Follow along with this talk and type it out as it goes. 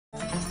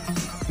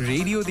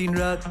Radio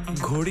দিনরাত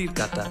ঘড়ির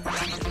কাঁটা।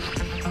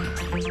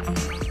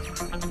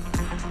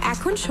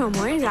 এখন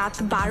সময় রাত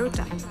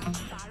 12টা।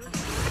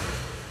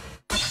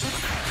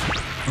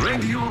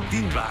 রেডিও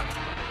দিনরাত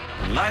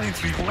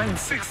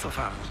 93.6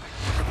 FM।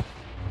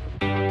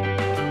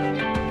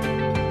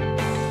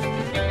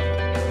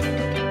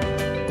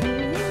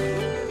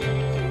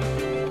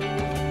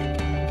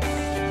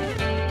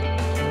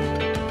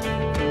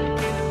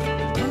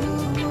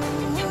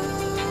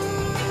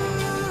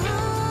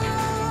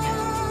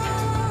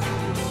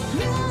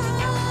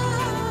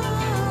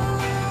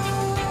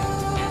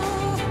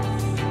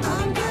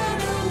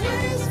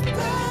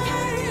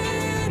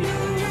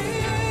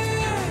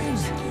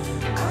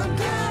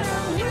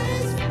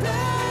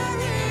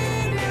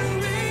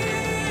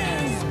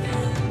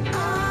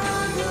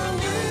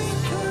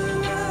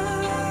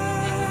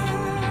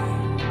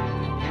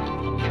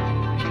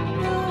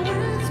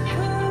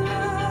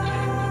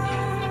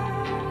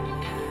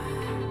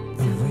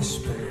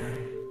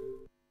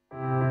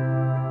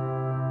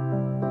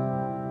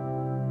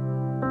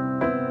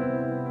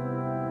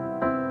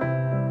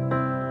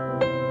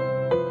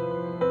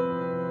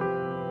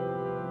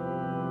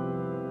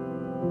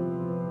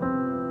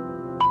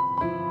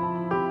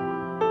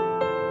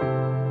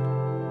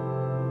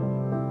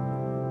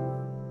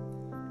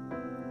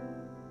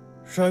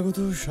 স্বাগত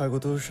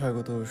স্বাগত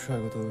স্বাগত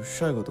স্বাগত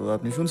স্বাগত।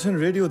 আপনি শুনছেন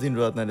রেডিও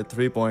দিনরাত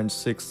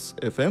 93.6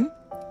 FM।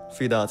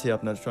 ফিদা আছে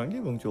আপনার সঙ্গে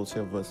এবং চলছে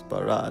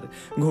রাত।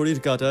 ঘড়ির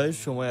কাঁটায়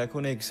সময়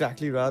এখন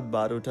এক্স্যাক্টলি রাত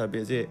 12টা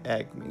বেজে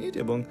 1 মিনিট,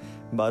 এবং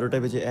 12টা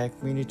বেজে 1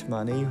 মিনিট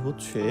মানেই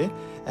হচ্ছে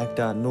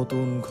একটা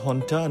নতুন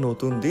ঘন্টা,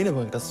 নতুন দিন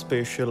এবং একটা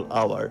স্পেশাল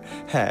আওয়ার।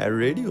 হ্যাঁ,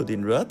 রেডিও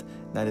দিনরাত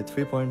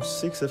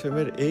 93.6 FM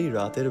এর এই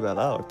রাতের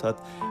বেলা, অর্থাৎ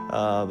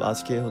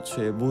আজকে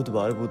হচ্ছে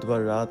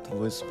বুধবার রাত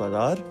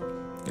ওয়েসপারার,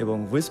 এবং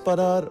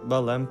উইসপারার বা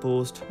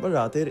ল্যাম্পপোস্ট বা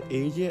রাতের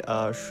এই যে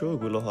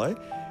শোগুলো হয়,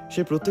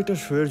 সে প্রত্যেকটা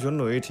শোয়ের জন্য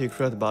এই ঠিক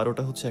রাত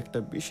 12টা হচ্ছে একটা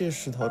বিশেষ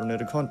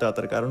ধরনের ঘন্টা।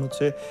 তার কারণ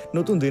হচ্ছে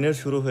নতুন দিনের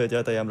শুরু হয়ে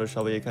যায়, তাই আমরা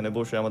সবাই এখানে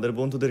বসে আমাদের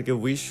বন্ধুদেরকে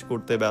উইশ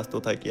করতে ব্যস্ত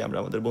থাকি। আমরা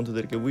আমাদের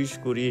বন্ধুদেরকে উইশ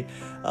করি,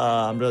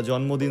 আমরা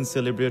জন্মদিন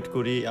সেলিব্রেট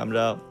করি,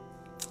 আমরা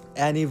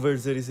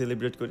অ্যানিভার্সারি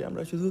সেলিব্রেট করি,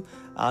 আমরা শুধু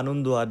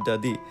আনন্দ আড্ডা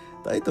দিই,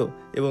 তাই তো।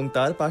 এবং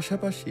তার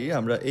পাশাপাশি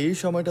আমরা এই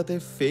সময়টাতে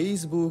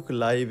ফেসবুক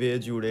লাইভে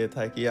জুড়ে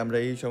থাকি, আমরা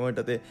এই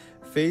সময়টাতে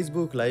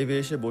ফেসবুক লাইভে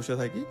এসে বসে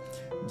থাকি,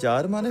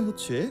 যার মানে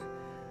হচ্ছে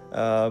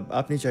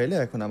আপনি চাইলে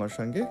এখন আমার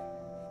সঙ্গে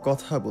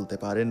কথা বলতে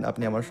পারেন,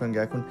 আপনি আমার সঙ্গে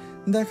এখন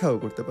দেখাও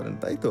করতে পারেন,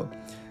 তাই তো।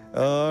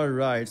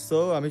 রাইট, সো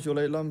আমি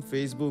চলে এলাম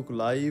ফেসবুক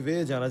লাইভে।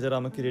 যারা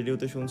আমাকে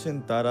রেডিওতে শুনছেন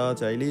তারা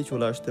চাইলেই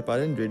চলে আসতে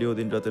পারেন radio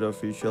দিনরাতের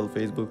official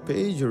Facebook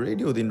page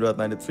radio দিনরাত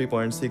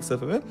 93.6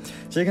 FM।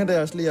 সেখানটায়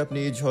আসলেই আপনি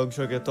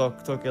ঝকঝকে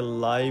তকতকে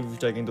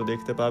লাইভটা কিন্তু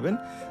দেখতে পাবেন।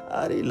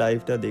 আর এই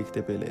লাইভটা দেখতে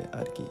পেলে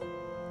আর কি,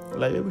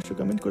 লাইভে অবশ্যই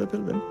কমেন্ট করে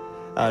ফেলবেন।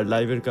 আর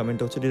লাইভের কমেন্ট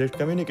হচ্ছে ডিরেক্ট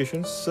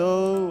কমিউনিকেশন, সো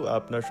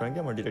আপনার সঙ্গে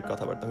আমার ডিরেক্ট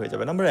কথাবার্তা হয়ে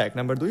যাবে। নাম্বার 1।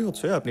 নাম্বার 2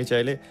 হচ্ছে আপনি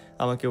চাইলে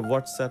আমাকে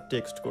হোয়াটসঅ্যাপ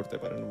টেক্সট করতে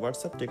পারেন।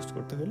 হোয়াটসঅ্যাপ টেক্সট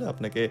করতে হলে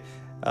আপনাকে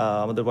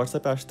আমাদের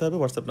হোয়াটসঅ্যাপে আসতে হবে।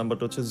 হোয়াটসঅ্যাপ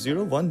নাম্বারটা হচ্ছে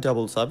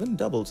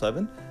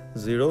 0177770769,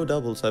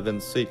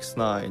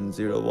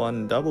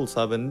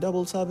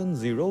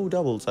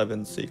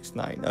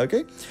 0177770769। ওকে,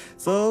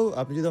 সো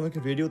আপনি যদি আমাকে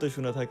রেডিওতে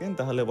শুনে থাকেন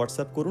তাহলে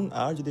হোয়াটসঅ্যাপ করুন,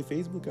 আর যদি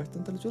ফেসবুকে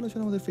আসতেন তাহলে চলে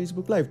আসুন আমাদের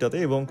ফেসবুক লাইভটাতে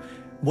এবং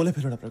বলে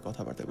ফেলুন আপনার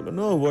কথাবার্তাগুলো।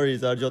 No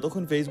worries. আর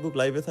যতক্ষণ ফেসবুক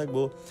লাইভে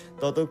থাকবো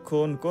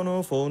ততক্ষণ কোনো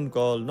ফোন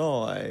কল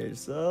নয়।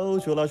 সো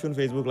চলে আসুন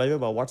ফেসবুক লাইভে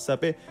বা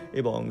হোয়াটসঅ্যাপে,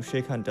 এবং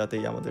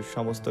সেখানটাতেই আমাদের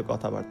সমস্ত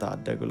কথাবার্তা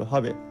আড্ডাগুলো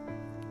হবে।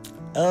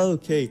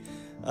 ওকে,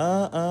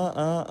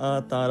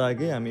 তার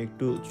আগে আমি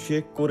একটু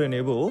চেক করে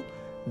নেব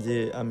যে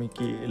আমি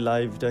কি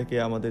লাইভটাকে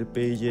আমাদের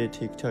পেজে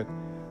ঠিকঠাক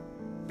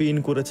পিন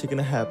করেছি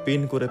কিনা। হ্যাঁ,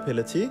 পিন করে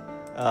ফেলেছি।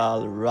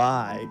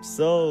 Alright,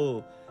 so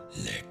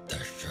let the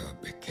show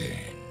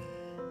begin.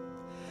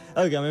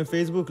 ওকে, আমি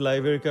ফেসবুক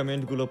লাইভের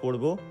কমেন্টগুলো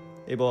পড়বো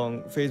এবং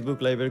ফেসবুক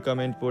লাইভের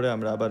কমেন্ট পড়ে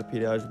আমরা আবার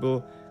ফিরে আসবো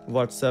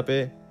হোয়াটসঅ্যাপে,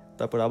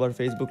 তারপর আবার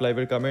ফেসবুক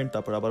লাইভের কমেন্ট,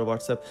 তারপর আবার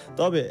হোয়াটসঅ্যাপ।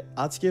 তবে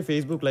আজকে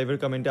ফেসবুক লাইভের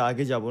কমেন্টে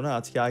আগে যাব না,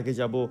 আজকে আগে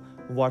যাব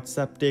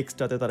হোয়াটসঅ্যাপ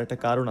টেক্সটটাতে। তার একটা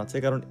কারণ আছে,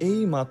 কারণ এই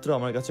মাত্র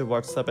আমার কাছে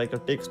হোয়াটসঅ্যাপে একটা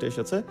টেক্সট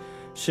এসেছে।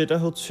 সেটা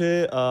হচ্ছে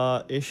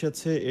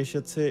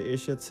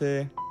এসেছে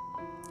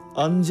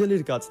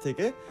অঞ্জলির কাছ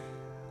থেকে।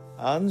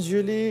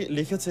 অঞ্জলি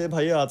লিখেছে,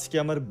 ভাইয়া আজকে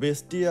আমার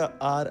বেস্টি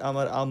আর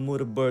আমার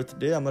আম্মুর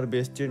বার্থডে। আমার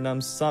বেস্টির নাম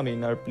সামিন,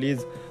 আর প্লিজ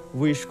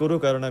উইশ করো,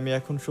 কারণ আমি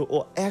এখন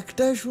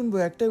একটাই শুনবো,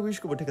 একটাই উইশ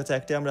করবো। ঠিক আছে,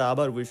 একটাই আমরা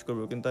আবার উইশ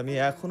করবো, কিন্তু আমি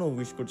এখনও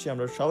উইশ করছি,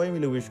 আমরা সবাই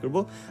মিলে উইশ করবো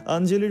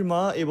অঞ্জলির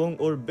মা এবং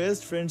ওর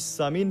বেস্ট ফ্রেন্ড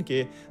সামিনকে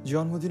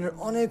জন্মদিনের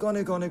অনেক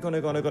অনেক অনেক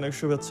অনেক অনেক অনেক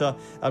শুভেচ্ছা।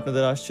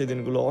 আপনাদের আসছে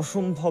দিনগুলো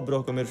অসম্ভব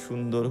রকমের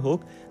সুন্দর হোক,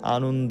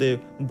 আনন্দে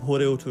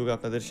ভরে উঠুক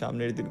আপনাদের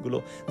সামনের দিনগুলো।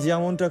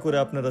 যেমনটা করে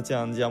আপনারা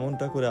চান,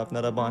 যেমনটা করে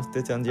আপনারা বাঁচতে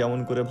চান, যেমন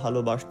করে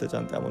ভালোবাসতে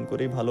চান, তেমন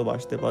করেই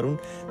ভালোবাসতে পারুন,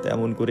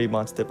 তেমন করেই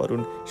বাঁচতে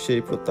পারুন,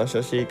 সেই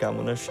প্রত্যাশা, সেই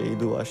কামনা, সেই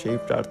দোয়া, সেই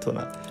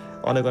প্রার্থনা।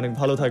 অনেক অনেক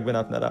ভালো থাকবেন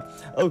আপনারা।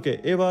 ওকে,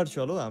 এবার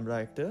চলো আমরা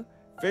একটা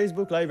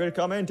ফেসবুক লাইভের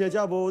কমেন্টে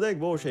যাবো,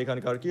 দেখবো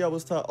সেখানকার কি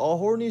অবস্থা।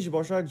 অহর্নিশ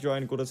বসাক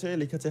জয়েন করেছে,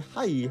 লিখেছে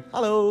হাই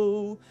হ্যালো।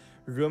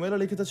 রোমেলা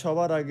লিখেছে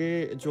সবার আগে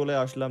চলে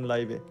আসলাম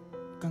লাইভে,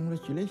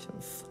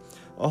 কংগ্রেচুলেশনস।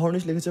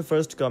 অহর্নিশ লিখেছে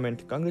ফার্স্ট কমেন্ট,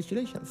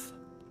 কংগ্রেচুলেশনস।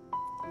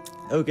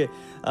 ওকে,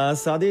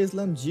 সাদিয়া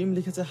ইসলাম জিম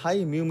লিখেছে high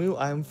mu mu,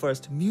 I am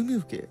first. Mu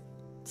mu কে?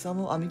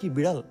 সামো আমি কি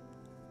বিড়াল?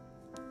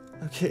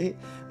 ওকে,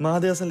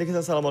 মাহাদি হাসান লিখেছে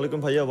আসসালামু আলাইকুম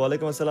ভাইয়া।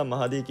 ওয়ালাইকুম আসসালাম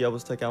মাহাদি, কি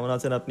অবস্থা, কেমন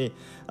আছেন আপনি?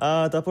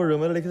 তারপর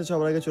রোমেলা লিখেছে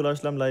সবার আগে চলে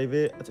আসলাম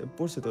লাইভে। আচ্ছা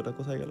পড়ছি তো, ওটা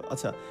কোথায় গেল?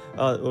 আচ্ছা,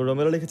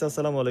 রোমেলা লিখেছে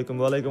আসসালামু আলাইকুম।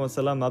 ওয়ালাইকুম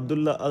আসসালাম।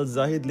 আব্দুল্লাহ আল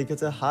জাহিদ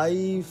লিখেছে হাই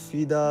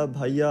ফিদা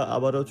ভাইয়া,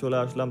 আবারও চলে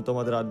আসলাম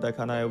তোমাদের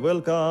আড্ডাখানায়,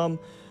 ওয়েলকাম।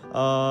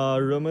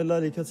 রোমেলা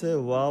লিখেছে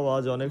ওয়াও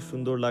আজ অনেক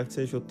সুন্দর লাগছে,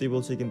 সত্যি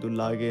বলছি কিন্তু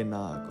লাগে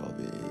না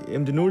কবে।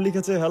 এমডি নূর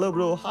লিখেছে hello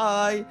bro,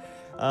 high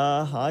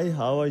hi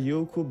how are you,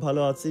 খুব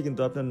ভালো আছি,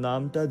 কিন্তু আপনার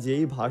নামটা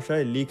যেই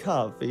ভাষায় লেখা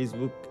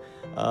ফেসবুক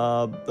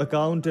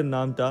অ্যাকাউন্টের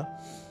নামটা,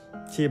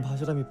 সেই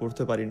ভাষাটা আমি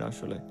পড়তে পারি না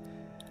আসলে।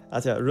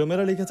 আচ্ছা,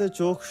 রোমেরা লিখেছে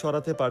চোখ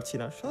সরাতে পারছি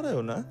না,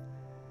 সরায়ও না।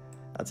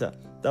 আচ্ছা,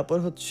 তারপর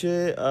হচ্ছে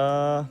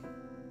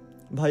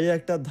ভাইয়া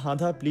একটা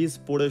ধাঁধা প্লিজ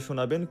পড়ে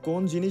শোনাবেন,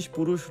 কোন জিনিস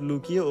পুরুষ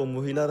লুকিয়ে ও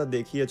মহিলারা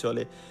দেখিয়ে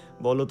চলে?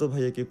 বলো তো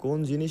ভাইয়া, কি কোন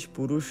জিনিস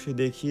পুরুষ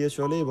দেখিয়ে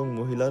চলে এবং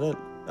মহিলারা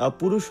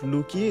পুরুষ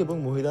লুকিয়ে এবং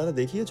মহিলারা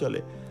দেখিয়ে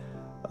চলে?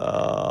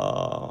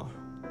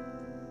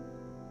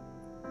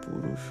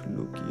 পুরুষ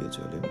লুকিয়ে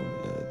চলে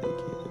মহিলারা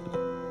দেখিয়ে চলে,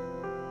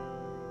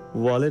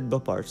 ওয়ালেট বা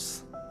পার্স।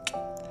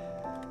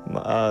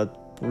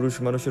 পুরুষ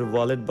মানুষের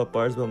ওয়ালেট বা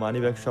পার্স বা মানি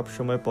ব্যাগ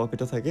সবসময়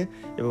পকেটে থাকে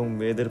এবং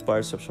মেয়েদের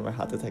পার্স সবসময়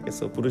হাতে থাকে।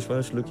 সো পুরুষ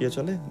মানুষ লুকিয়ে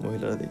চলে,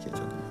 মহিলারা দেখিয়ে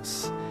চলে।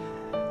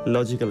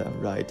 Logical, I am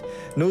right.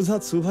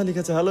 Nuzhat Subha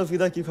লিখেছে হ্যালো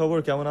ফিদা, কি খবর,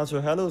 কেমন আছো?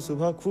 হ্যালো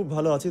সুভা, খুব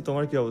ভালো আছি,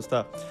 তোমার কি অবস্থা?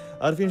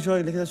 আরফিন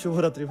সোহাগ লিখেছে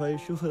শুভরাত্রি ভাই,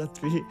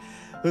 শুভরাত্রি।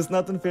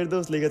 হুসনাতুন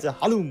ফেরদৌস লিখেছে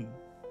হালুম।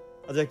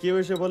 আচ্ছা, কেউ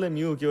এসে বলে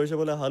মিউ, কেউ এসে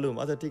বলে হালুম।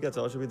 আচ্ছা ঠিক আছে,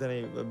 অসুবিধা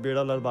নেই,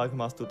 বেড়াল আর বাঘ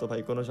মাস্তু তো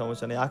ভাই, কোনো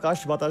সমস্যা নেই। আকাশ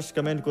বাতাস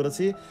কমেন্ট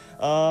করেছি,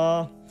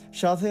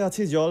 সাথে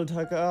আছি জল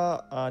ঢাকা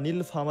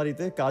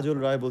নীলফামারীতে, কাজল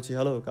রায় বলছি।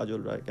 হ্যালো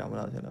কাজল রায়, কেমন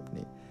আছেন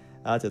আপনি?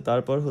 আচ্ছা,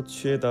 তারপর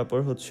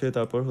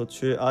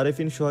হচ্ছে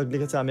আরেফিন সোহাগ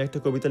লিখেছে আমি একটা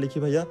কবিতা লিখি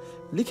ভাইয়া।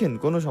 লিখেন,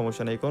 কোনো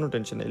সমস্যা নেই, কোনো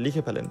টেনশন নেই,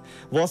 লিখে ফেলেন।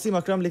 ওয়াসিম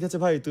আকরাম লিখেছে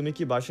ভাই তুমি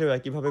কি বাসায়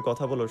একইভাবে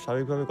কথা বলো,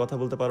 স্বাভাবিকভাবে কথা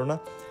বলতে পারো না?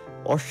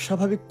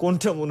 অস্বাভাবিক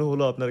কোনটা মনে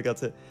হলো আপনার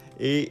কাছে?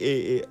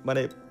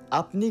 মানে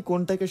আপনি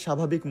কোনটাকে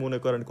স্বাভাবিক মনে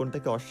করেন,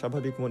 কোনটাকে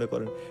অস্বাভাবিক মনে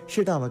করেন,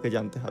 সেটা আমাকে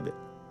জানতে হবে,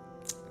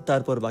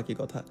 তারপর বাকি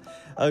কথা।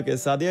 ওকে,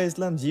 সাদিয়া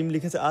ইসলাম জিম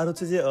লিখেছে আর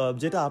হচ্ছে যে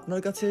যেটা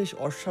আপনার কাছে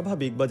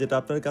অস্বাভাবিক বা যেটা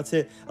আপনার কাছে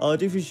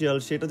আর্টিফিশিয়াল,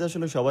 সেটা যে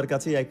আসলে সবার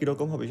কাছেই একই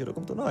রকম হবে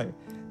সেরকম তো নয়,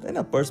 তাই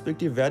না?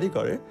 পার্সপেক্টিভ ভ্যারি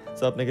করে।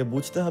 সো আপনাকে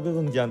বুঝতে হবে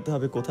এবং জানতে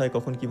হবে কোথায়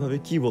কখন কিভাবে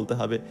কি বলতে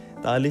হবে,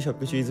 তাহলেই সব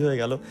কিছু ইজি হয়ে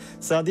গেল।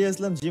 সাদিয়া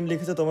ইসলাম জিম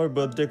লিখেছে তোমার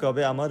বার্থডে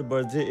কবে? আমার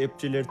বার্থডে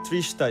এপ্রিলের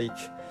 30 তারিখ।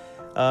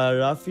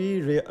 রাফি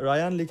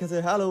রায়ান লিখেছে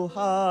হ্যালো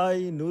হাই।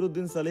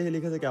 নুরুদ্দিন সালেহি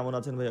লিখেছে কেমন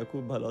আছেন ভাইয়া?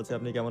 খুব ভালো আছে,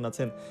 আপনি কেমন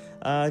আছেন?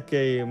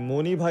 কে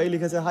মনি ভাই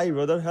লিখেছে হাই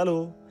ব্রাদার, হ্যালো।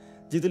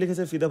 জিতু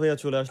লিখেছে ফিদা ভাইয়া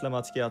চলে আসলাম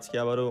আজকে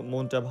আবারও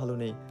মনটা ভালো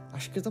নেই।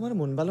 আজকে তোমার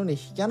মন ভালো নেই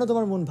কেন?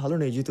 তোমার মন ভালো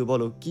নেই জিতু,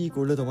 বলো কি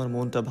করলে তোমার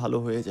মনটা ভালো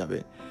হয়ে যাবে?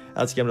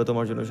 আজকে আমরা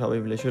তোমার জন্য সবাই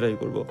মিলে সেটাই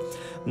করবো।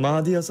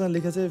 মাহাদি হাসান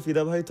লিখেছে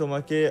ফিদা ভাই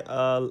তোমাকে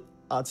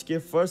আজকে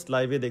ফার্স্ট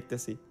লাইভে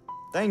দেখতেছি,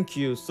 থ্যাংক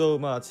ইউ সো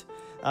মাচ।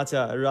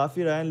 আচ্ছা,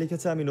 রাফি রায়ান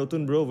লিখেছে আমি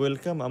নতুন ব্রো,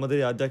 ওয়েলকাম আমাদের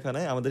এই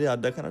আড্ডাখানায়। আমাদের এই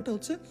আড্ডাখানাটা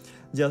হচ্ছে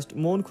জাস্ট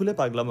মন খুলে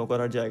পাগলামো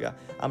করার জায়গা।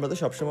 আমরা তো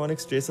সবসময় অনেক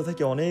স্ট্রেসে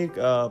থাকি, অনেক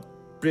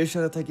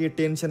প্রেশারে থাকি,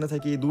 টেনশনে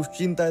থাকি,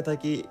 দুশ্চিন্তায়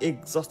থাকি,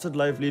 এক্সস্টেড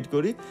লাইফ লিড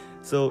করি।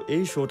 সো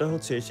এই শোটা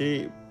হচ্ছে সেই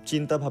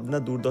চিন্তা ভাবনা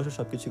দুর্দশা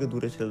সব কিছুকে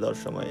দূরে ঠেলে দেওয়ার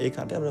সময়।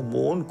 এইখানে আমরা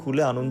মন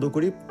খুলে আনন্দ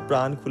করি,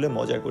 প্রাণ খুলে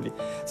মজা করি।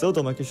 সো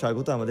তোমাকে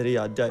স্বাগত আমাদের এই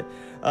আড্ডায়।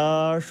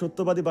 আর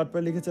সত্যবাদী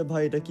বাটপার লিখেছে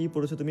ভাই এটা কি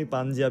পড়েছো তুমি,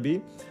 পাঞ্জাবি।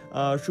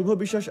 শুভ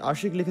বিশ্বাস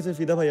আশিক লিখেছে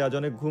ফিদা ভাই আজ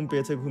অনেক ঘুম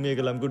পেয়েছে, ঘুমিয়ে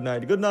গেলাম, গুড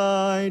নাইট। গুড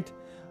নাইট,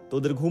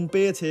 তোদের ঘুম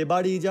পেয়েছে,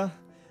 বাড়ি যা।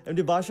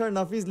 এমনি বাসার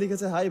নাফিস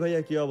লিখেছে হাই ভাইয়া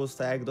কি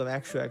অবস্থা, একদম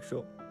 100।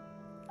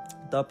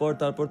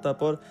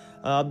 তারপর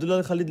আব্দুল্লাহ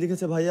খালিদ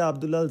লিখেছে ভাইয়া,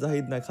 আব্দুল্লাহ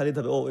জাহিদ না খালিদ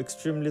হবে, ও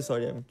এক্সট্রিমলি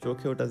সরি, আমি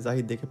চোখে ওটা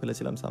জাহিদ দেখে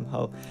ফেলেছিলাম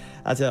সামহাও।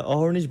 আচ্ছা,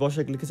 অহর্নিশ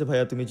বসাক লিখেছে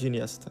ভাইয়া তুমি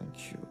জিনিয়াস,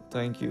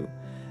 থ্যাংক ইউ।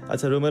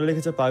 আচ্ছা, রোমেরা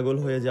লিখেছে পাগল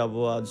হয়ে যাব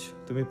আজ,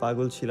 তুমি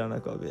পাগল ছিল না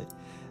কবে?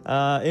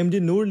 এমডি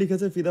নূর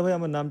লিখেছে ফিদা ভাই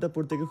আমার নামটা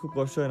পড়তে গিয়ে খুব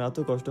কষ্ট হয় না?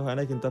 তো কষ্ট হয়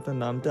না, কিন্তু আপনার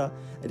নামটা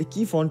এটা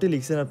কি ফন্টে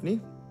লিখছেন আপনি?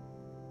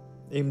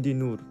 এমডি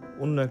নূর,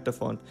 অন্য একটা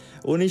ফন্ট।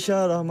 অনিশা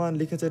রহমান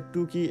লিখেছে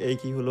টুকি, এই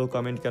কি হলো,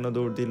 কমেন্ট কেন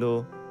দৌড় দিল?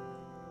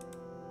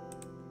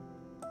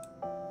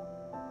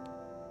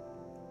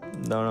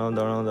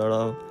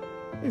 দাঁড়াও,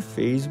 এই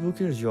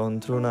ফেসবুকের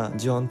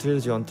যন্ত্রের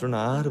যন্ত্রণা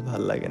আর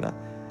ভাল লাগে না।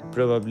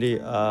 প্রবাবলি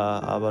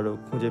আবারও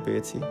খুঁজে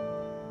পেয়েছি।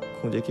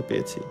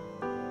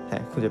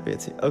 হ্যাঁ, খুঁজে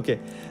পেয়েছি। ওকে,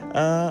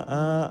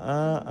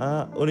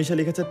 অনিশা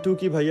লিখেছে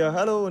টুকি ভাইয়া,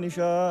 হ্যালো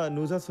অনিশা।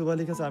 নুজা সুবা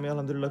লিখেছে আমি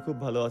আলহামদুলিল্লাহ খুব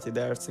ভালো আছি,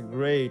 দ্যাটস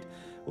গ্রেট।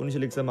 উনিশা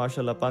লিখেছে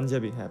মার্শাল্লাহ,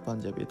 পাঞ্জাবি, হ্যাঁ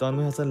পাঞ্জাবি।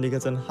 তন্ময় হাসান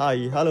লিখেছেন হাই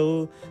হ্যালো।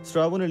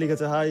 শ্রাবণী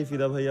লিখেছে হাই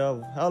ফিদা ভাইয়া,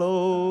 হ্যালো।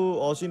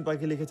 অসীন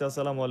পাখি লিখেছে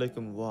আসসালামু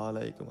আলাইকুম।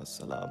 ওয়ালাইকুম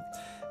আসসালাম।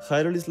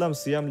 খায়রুল ইসলাম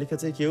সিয়াম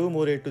লিখেছে কেউ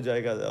মোরে একটু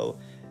জায়গা দাও,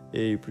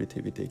 এই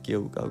পৃথিবীতে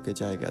কেউ কাউকে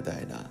জায়গা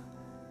দেয় না,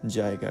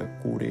 জায়গা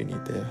করে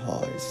নিতে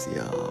হয়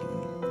সিয়াম।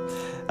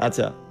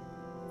 আচ্ছা,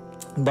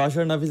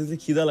 বাসার নাফিসে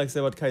খিদা লাগছে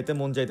বাট খাইতে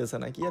মন চাইতেছে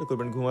না, কি আর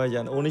করবেন, ঘুমায়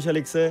যান। অনিশা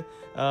লিখছে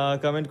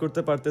কমেন্ট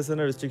করতে পারতেছে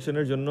না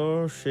রেস্ট্রিকশনের জন্য,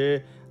 সে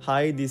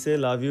হাই দিছে,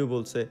 লাভ ইউ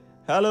বলছে।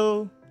 হ্যালো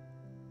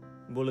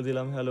বলে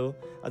দিলাম হ্যালো।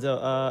 আচ্ছা,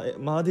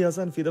 মাহাদি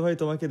হাসান, ফিদা ভাই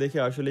তোমাকে দেখে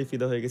আসলেই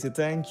ফিদা হয়ে গেছি,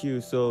 থ্যাংক ইউ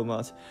সো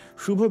মাচ।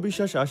 শুভ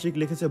বিশ্বাস আশিক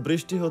লিখেছে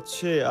বৃষ্টি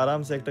হচ্ছে,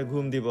 আরামসে একটা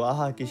ঘুম দিব,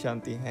 আহা কি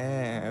শান্তি।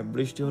 হ্যাঁ,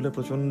 বৃষ্টি হলে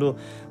প্রচন্ড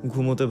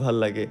ঘুমোতে ভাল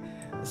লাগে,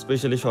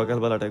 স্পেশালি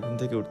সকালবেলাটা, ঘুম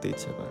থেকে উঠতে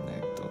ইচ্ছা করে না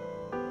একদম।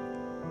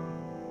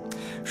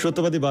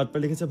 সত্যবাদী বার্তা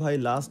লিখেছে ভাই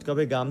লাস্ট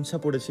কবে গামছা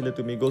পড়েছিলে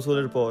তুমি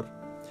গোসলের পর?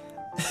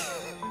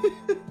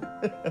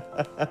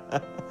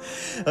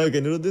 ওকে,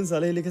 নুরুদ্দিন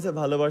সালেহ লিখেছে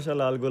ভালোবাসা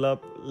লাল গোলাপ,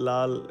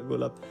 লাল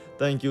গোলাপ,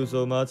 থ্যাংক ইউ সো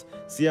মাচ।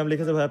 সিয়াম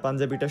লিখেছে ভাই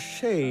পাঞ্জাবিটা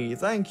সেই,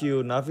 থ্যাংক ইউ।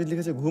 নাফিজ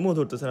লিখেছে ঘুমও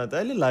ধরতেছে না,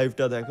 তাইলে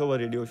লাইভটা দেখো বা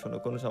রেডিও শোনো,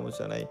 কোনো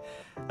সমস্যা নাই।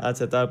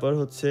 আচ্ছা, তারপর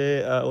হচ্ছে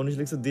উনিশ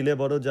লিখেছে দিলে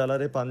বড়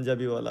জ্বালারে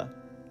পাঞ্জাবিওয়ালা,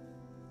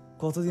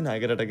 কতদিন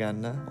আগের একটা গান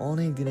না,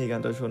 অনেক দিন এই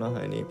গানটা শোনা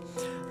হয়নি।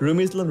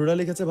 রুমি ইসলাম রুনা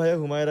লিখেছে ভাইয়া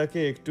হুমায়রাকে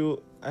একটু,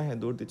 হ্যাঁ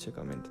দৌড় দিচ্ছে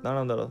কমেন্ট,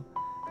 দাঁড়াও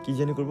কি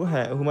জানি করবো,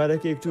 হ্যাঁ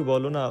হুমায়রাকে একটু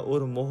বলো না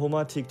ওর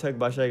মোহমা ঠিকঠাক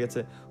বাসায় গেছে।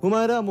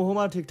 হুমায়রা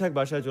মোহমা ঠিকঠাক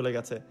বাসায় চলে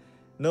গেছে,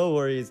 নো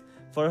ওয়ারিজ।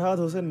 ফরহাদ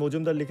হোসেন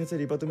মজুমদার লিখেছে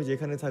রিপা তুমি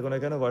যেখানে থাকো না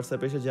কেন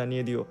হোয়াটসঅ্যাপে এসে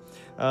জানিয়ে দিও।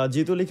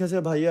 জিতু লিখেছে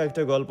ভাইয়া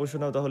একটা গল্প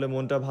শোনাও তাহলে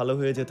মনটা ভালো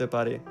হয়ে যেতে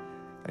পারে।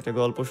 একটা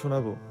গল্প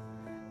শোনাবো?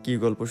 কি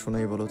গল্প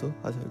শোনাই বলো তো?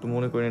 আচ্ছা একটু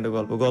মনে করেন, একটা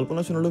গল্প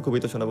না শোনালেও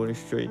কবিতা শোনাবো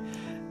নিশ্চয়ই।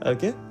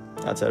 ওকে,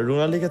 আচ্ছা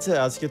রুনা লিখেছে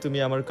আজকে তুমি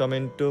আমার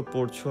কমেন্টও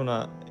পড়ছো না,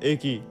 এ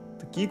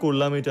কি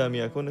করলাম এটা আমি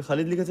এখন।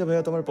 খালিদ লিখেছে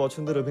ভাইয়া তোমার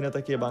পছন্দের অভিনেতা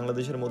কে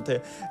বাংলাদেশের মধ্যে?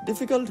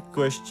 Difficult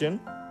question.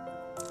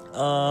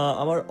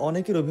 আমার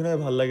অনেকের অভিনয়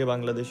ভাল লাগে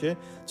বাংলাদেশে,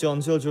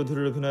 চঞ্চল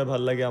চৌধুরীর অভিনয়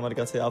ভাল লাগে আমার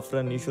কাছে,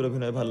 আফরান নিশোর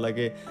অভিনয় ভাল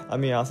লাগে,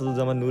 আমি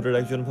আসাদুজ্জামান নূরের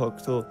একজন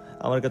ভক্ত,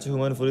 আমার কাছে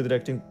হুমায়ুন ফরিদের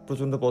অ্যাক্টিং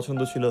প্রচণ্ড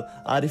পছন্দ ছিল,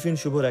 আরিফিন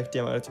শুভর অ্যাক্টিং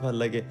আমার কাছে ভাল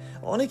লাগে।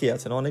 অনেকেই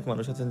আছেন, অনেক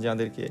মানুষ আছেন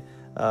যাদেরকে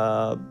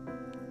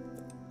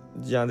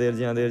যাদের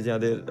যাদের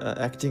যাদের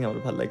অ্যাক্টিং আমার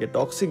ভালো লাগে।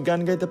 টক্সিক গান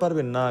গাইতে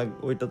পারবেন না?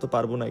 ওইটা তো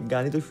পারবো না,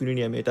 গানই তো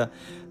শুনিনি আমি এটা।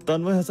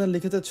 তন্ময় হাসান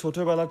লিখেছে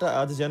ছোটবেলাটা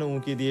আজ যেন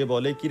উঁকি দিয়ে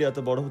বলে কিরে এত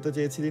বড় হতে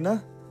চেয়েছিলি না,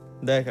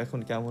 দেখ এখন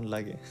কেমন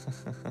লাগে।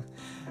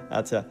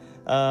 আচ্ছা,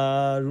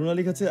 রুনা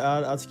লিখেছে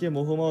আর আজকে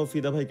মোহমা ও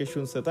ফিদা ভাইকে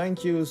শুনছে, thank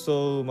you so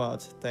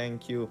much,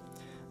 thank you.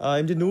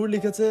 MD নূর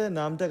লিখেছে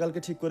নামটা কালকে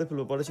ঠিক করে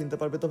ফেলবো, পরে চিনতে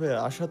পারবে, তবে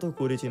আশা তো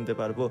করি চিনতে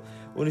পারবো।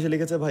 উনিশে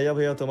লিখেছে ভাইয়া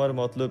ভাইয়া তোমার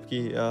মতলব কি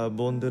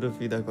বোনদেরও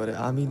ফিদা করে?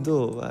 আমি তো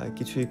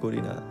কিছুই করি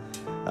না,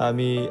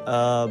 আমি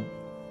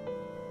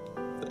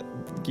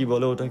কি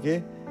বলো ওটাকে,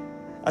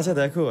 আচ্ছা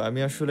দেখো আমি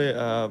আসলে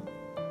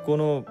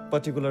কোনো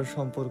পার্টিকুলার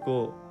সম্পর্ক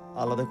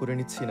আলাদা করে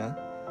নিচ্ছি না।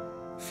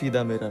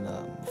 ফিদা মেরা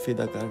নাম,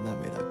 ফিদা কারনা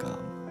মেরা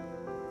কাম।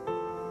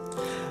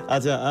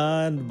 আচ্ছা,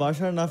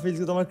 বাসার নাফিজ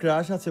তোমার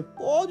ক্রাশ আছে?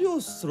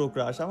 অজস্র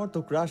ক্রাশ, আমার তো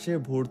ক্রাশে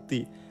ভর্তি,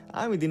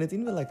 আমি দিনে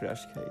 3 বেলা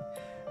ক্রাশ খাই।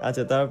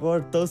 আচ্ছা, তারপর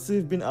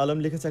তৌসিফ বিন আলম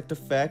লিখেছে একটা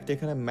ফ্যাক্ট,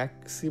 এখানে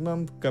ম্যাক্সিমাম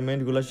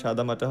কমেন্টগুলো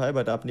সাদা মাটা হয়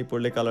বাট আপনি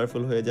পড়লে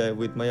কালারফুল হয়ে যায়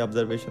with my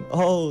observation.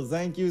 O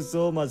thank you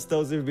so much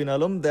Tausif bin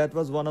Alam, that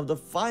was one of the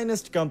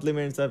finest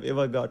compliments I've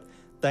ever goat,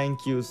 thank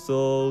you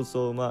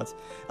so much.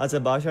 আচ্ছা,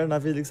 বাসার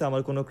নাফিজ লিখছে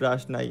আমার কোনো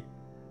ক্রাশ নাই,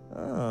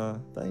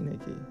 তাই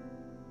নাকি?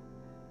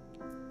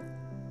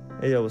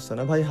 এই অবস্থা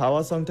না ভাই,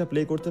 হাওয়া সংটা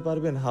প্লে করতে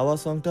পারবেন? হাওয়া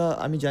সংটা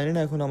আমি জানি না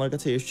এখন আমার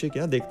কাছে এসছে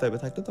কিনা, দেখতে হবে,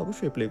 থাকলে তো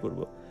অবশ্যই প্লে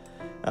করবো।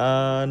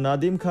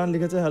 নাদিম খান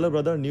লিখেছে hello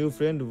brother new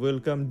friend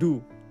welcome do,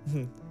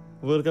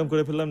 welcome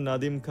করে ফেললাম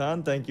নাদিম খান,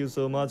 thank you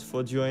so much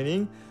for joining.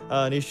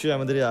 নিশ্চয়ই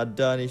আমাদের এই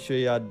আড্ডা,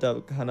 নিশ্চয়ই আড্ডা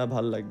খানা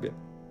ভাল লাগবে,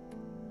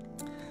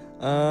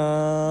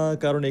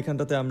 কারণ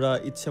এখানটাতে আমরা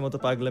ইচ্ছে মতো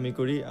পাগলামি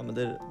করি,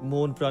 আমাদের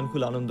মন প্রাণ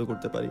খুলে আনন্দ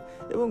করতে পারি,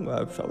 এবং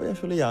সবাই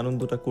আসলে এই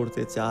আনন্দটা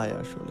করতে চায়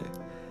আসলে।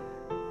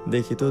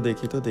 দেখি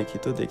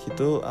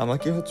তো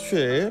আমাকে হচ্ছে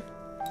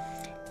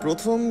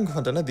প্রথম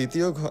ঘন্টা না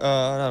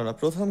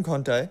প্রথম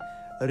ঘন্টায়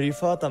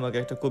রিফাত আমাকে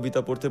একটা কবিতা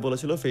পড়তে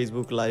বলেছিল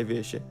ফেসবুক লাইভে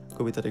এসে,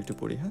 কবিতাটা একটু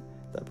পড়ি, হ্যাঁ,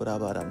 তারপর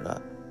আবার আমরা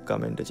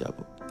কমেন্টে যাব।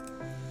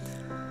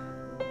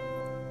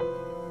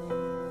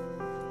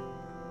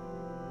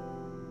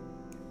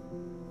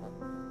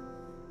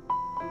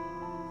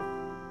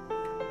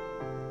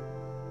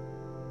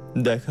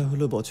 দেখা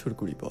হলো বছর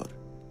 20 পর,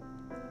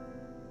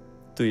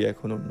 তুই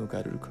এখন অন্য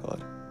কারুর ঘর,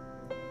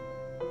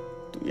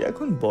 তুই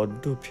এখন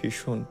বড্ড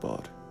ভীষণ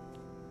পর,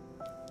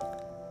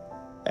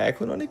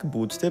 এখন অনেক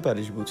বুঝতে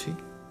পারিস বুঝি,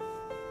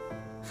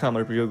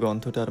 আমার প্রিয়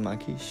গন্ধটার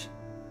মাখিস।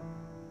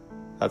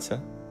 আচ্ছা,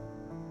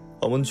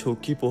 অমন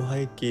ঝক্কি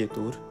পোহায় কে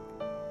তোর,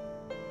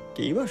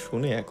 কেই বা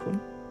শোনে এখন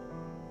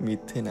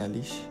মিথ্যে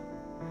নালিশ,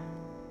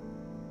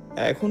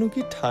 এখনো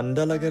কি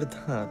ঠান্ডা লাগার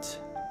ধাঁচ,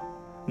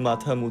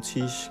 মাথা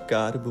মুছিস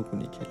কার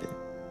বকুনি খেলে,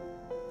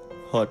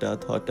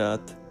 হঠাৎ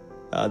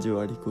আজও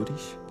আড়ি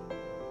করিস,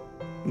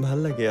 ভাল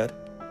লাগে আর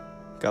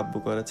কাব্য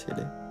করা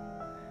ছেলে,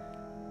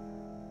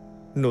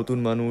 নতুন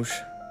মানুষ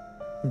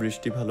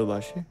বৃষ্টি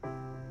ভালোবাসে,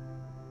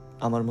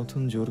 আমার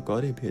মতন জোর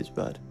করে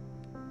ভেজবার,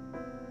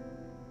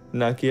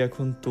 নাকি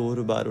এখন তোর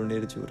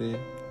বারণের জোরে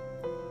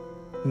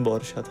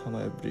বর্ষা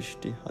থামায়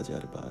বৃষ্টি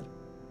 1000 বার।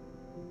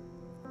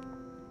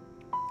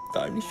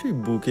 তার নিশ্চয়ই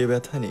বুকে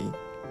ব্যথা নেই,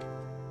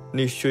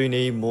 নিশ্চয়ই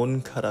নেই মন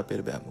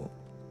খারাপের ব্যামো,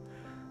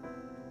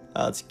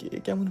 আজকে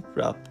কেমন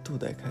প্রাপ্ত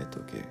দেখায়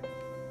তোকে,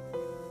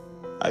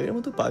 আগের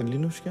মতো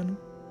পাগলিনুস কেন?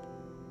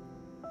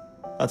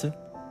 আচ্ছা,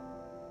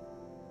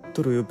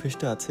 তোর ওই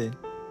অভ্যেসটা আছে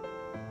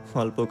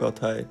অল্প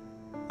কথায়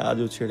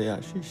আজও ছেড়ে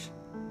আসিস,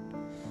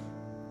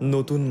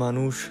 নতুন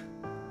মানুষ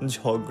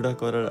ঝগড়া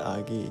করার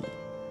আগেই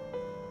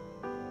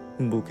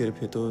বুকের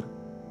ভেতর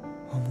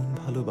অমন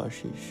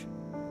ভালোবাসিস।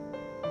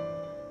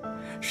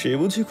 সে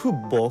বুঝি খুব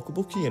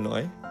বকবকিয়ে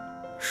নয়,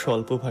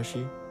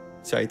 স্বল্পভাষী,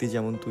 চাইতে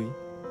যেমন তুই।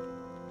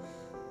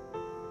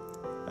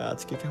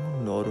 আজকে কেমন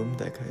নরম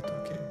দেখায়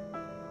তোকে,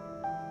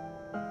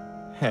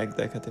 এক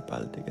দেখাতে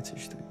পাল্টে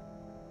গেছিস তুই।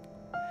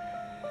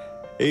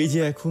 এই যে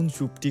এখন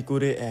চুপটি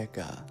করে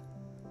একা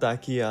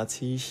তাকিয়ে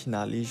আছিস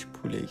নালিশ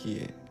ভুলে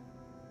গিয়ে,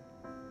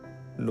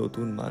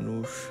 নতুন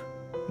মানুষ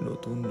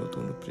নতুন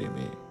নতুন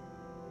প্রেমে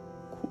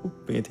খুব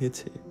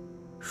বেঁধেছে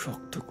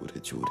শক্ত করে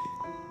জোরে।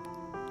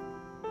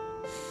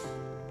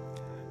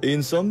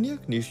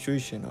 ইনসমনিয়াক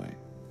নিশ্চয়ই সে নয়,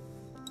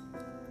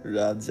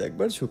 রাত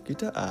জাগবার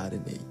ঝুঁকিটা আর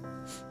নেই।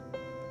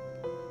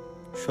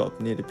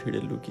 স্বপ্নের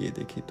ভিড়ে লুকিয়ে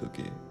দেখি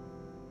তোকে,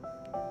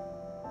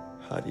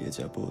 হারিয়ে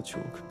যাব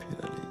চোখ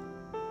ফেরালে।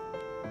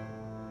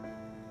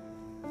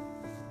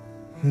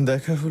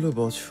 দেখা হলো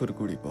বছর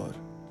 20 পর,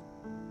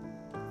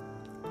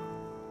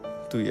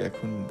 তুই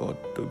এখন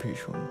বড্ড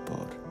ভীষণ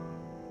পর।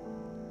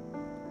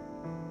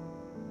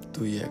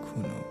 তুই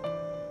এখনো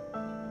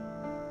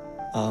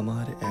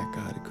আমার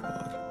একার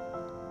ঘর,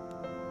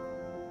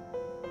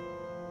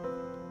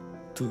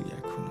 তুই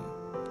এখনো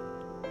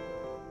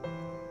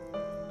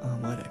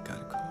আমার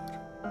একার ঘর।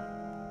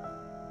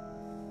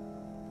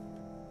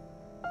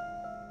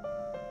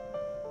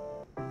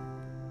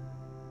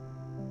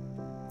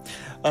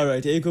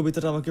 অলরাইট, এই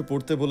কবিতাটা আমাকে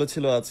পড়তে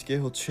বলেছিল আজকে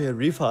হচ্ছে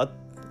Rifat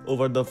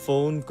over the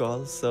phone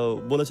call. So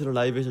বলেছিল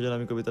লাইভে, সেজন্য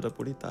আমি কবিতাটা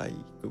পড়ি, তাই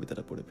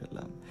কবিতাটা পড়ে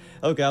ফেললাম।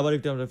 ওকে, আবার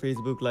একটু আমরা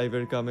ফেসবুক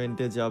লাইভের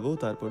কমেন্টে যাব,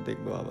 তারপর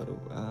দেখবো আবারও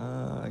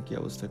কি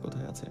অবস্থা,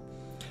 কোথায় আছে।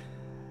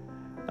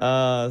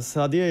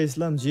 সাদিয়া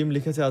ইসলাম জিম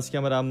লিখেছে, আজকে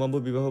আমার আম্মু আব্বু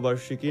বিবাহ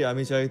বার্ষিকী।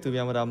 আমি চাই তুমি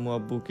আমার আম্মু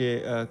আব্বুকে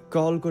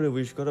কল করে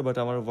উইশ করো, বাট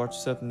আমার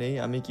হোয়াটসঅ্যাপ নেই,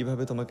 আমি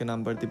কিভাবে তোমাকে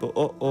নাম্বার দিব?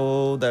 ও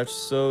that's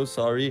so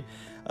sorry,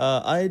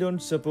 I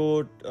don't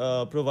support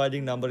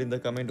providing number in the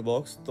comment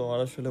box. তোমার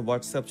আসলে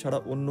হোয়াটসঅ্যাপ ছাড়া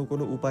অন্য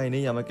কোনো উপায়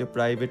নেই আমাকে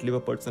প্রাইভেটলি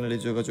বা পার্সোনালি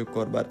যোগাযোগ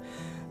করবার।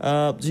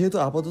 যেহেতু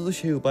আপাতত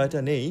সেই উপায়টা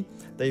নেই,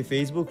 তাই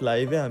ফেসবুক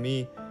লাইভে আমি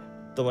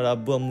তোমার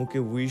আব্বু আম্মুকে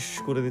উইশ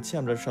করে দিচ্ছি,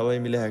 আমরা সবাই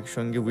মিলে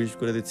একসঙ্গে উইশ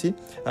করে দিচ্ছি।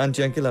 আন্টি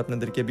আঙ্কেল,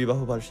 আপনাদেরকে বিবাহ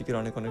বার্ষিকীর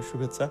অনেক অনেক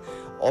শুভেচ্ছা।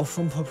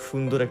 অসম্ভব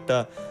সুন্দর একটা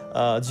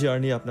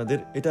জার্নি আপনাদের।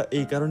 এটা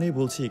এই কারণেই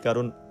বলছি,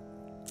 কারণ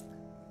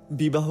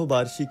বিবাহ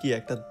বার্ষিকী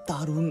একটা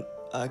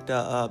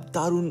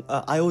দারুণ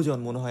আয়োজন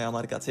মনে হয়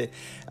আমার কাছে।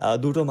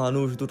 দুটো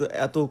মানুষ, দুটো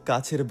এত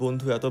কাছের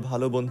বন্ধু, এত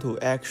ভালো বন্ধু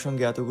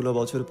একসঙ্গে এতগুলো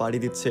বছর পাড়ি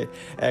দিচ্ছে,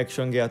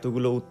 একসঙ্গে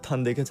এতগুলো উত্থান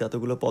দেখেছে,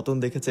 এতগুলো পতন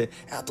দেখেছে,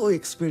 এত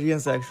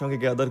এক্সপিরিয়েন্স একসঙ্গে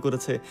গ্যাদার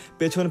করেছে।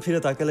 পেছন ফিরে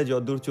তাকালে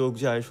যতদূর চোখ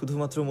যায়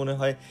শুধুমাত্র মনে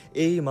হয়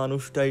এই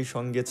মানুষটাই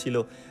সঙ্গে ছিল,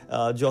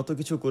 যত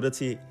কিছু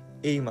করেছি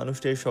এই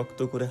মানুষটাই শক্ত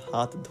করে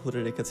হাত ধরে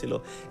রেখেছিল।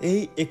 এই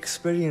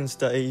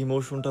এক্সপিরিয়েন্সটা, এই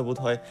ইমোশনটা বোধ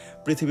হয়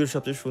পৃথিবীর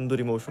সবচেয়ে সুন্দর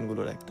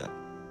ইমোশনগুলোর একটা।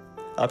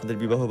 আপনাদের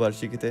বিবাহ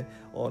বার্ষিকীতে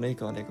অনেক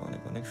অনেক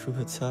অনেক অনেক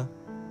শুভেচ্ছা,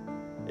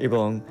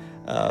 এবং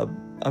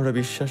আমরা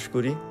বিশ্বাস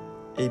করি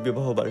এই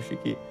বিবাহ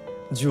বার্ষিকী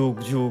যুগ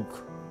যুগ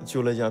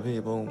চলে যাবে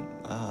এবং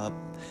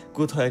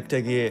কোথাও একটা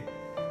গিয়ে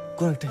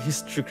কোন একটা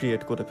হিস্ট্রি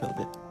ক্রিয়েট করে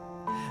ফেলবে।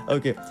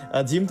 ওকে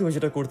জিম, তুমি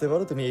যেটা করতে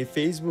পারো, তুমি এই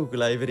ফেসবুক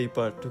লাইভের এই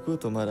পার্টটুকু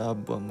তোমার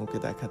আব্বু আম্মুকে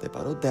দেখাতে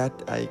পারো, that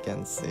I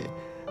can say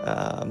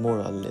more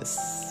R less.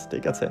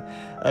 ঠিক আছে,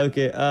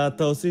 ওকে।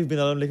 তৌসিফ বিন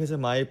আলম লিখেছে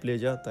মাই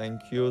প্লেজার, থ্যাংক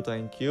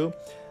ইউ।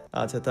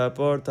 আচ্ছা,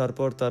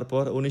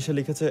 তারপর উনিশে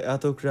লিখেছে,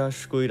 এত ক্রাশ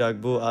কই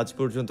রাখবো, আজ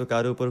পর্যন্ত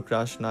কারো উপর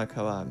ক্রাশ না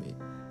খাওয়া আমি।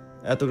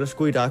 এত ক্রাশ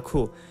কই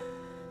রাখো?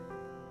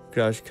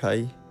 ক্রাশ খাই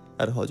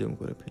আর হজম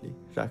করে ফেলি,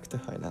 রাখতে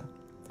হয় না।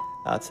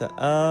 আচ্ছা,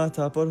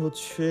 তারপর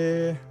হচ্ছে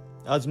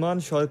আজমান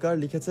সরকার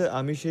লিখেছে,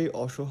 আমি সেই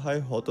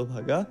অসহায়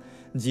হতভাগা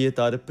যে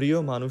তার প্রিয়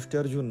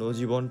মানুষটার জন্য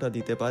জীবনটা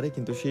দিতে পারে,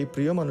 কিন্তু সেই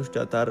প্রিয়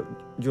মানুষটা তার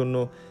জন্য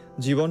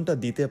জীবনটা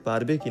দিতে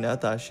পারবে কিনা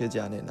তা সে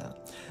জানে না।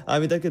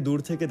 আমি তাকে দূর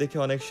থেকে দেখে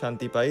অনেক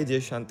শান্তি পাই, যে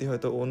শান্তি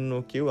হয়তো অন্য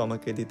কেউ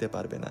আমাকে দিতে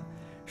পারবে না।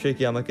 সে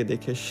কি আমাকে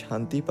দেখে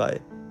শান্তি পায়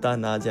তা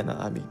না জানা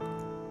আমি।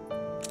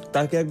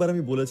 তাকে একবার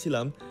আমি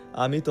বলেছিলাম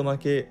আমি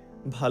তোমাকে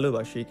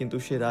ভালোবাসি, কিন্তু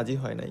সে রাজি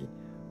হয় নাই।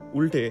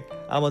 উল্টে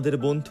আমাদের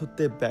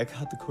বন্ধুত্বে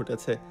ব্যাঘাত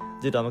ঘটেছে,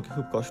 যেটা আমাকে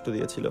খুব কষ্ট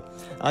দিয়েছিল।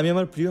 আমি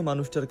আমার প্রিয়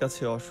মানুষটার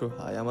কাছে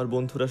অসহায়। আমার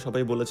বন্ধুরা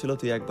সবাই বলেছিল,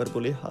 তুই একবার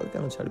বলে হাল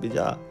কেন ছাড়বি,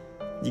 যা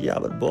গিয়ে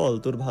আবার বল,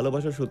 তোর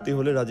ভালোবাসা সত্যি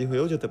হলে রাজি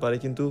হয়েও যেতে পারে।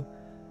 কিন্তু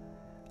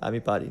আমি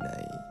পারি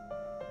নাই।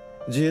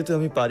 যেহেতু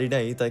আমি পারি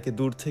নাই, তাকে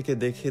দূর থেকে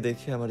দেখে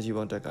দেখে আমার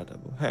জীবনটা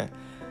কাটাবো। হ্যাঁ,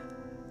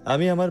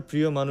 আমি আমার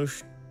প্রিয়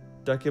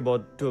মানুষটাকে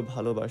বড্ড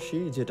ভালোবাসি,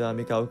 যেটা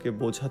আমি কাউকে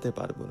বোঝাতে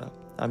পারবো না।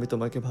 আমি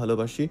তোমাকে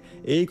ভালোবাসি,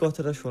 এই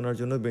কথাটা শোনার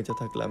জন্য বেঁচে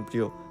থাকলাম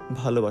প্রিয়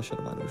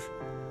ভালোবাসার মানুষ।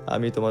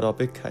 আমি তোমার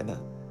অপেক্ষায় না,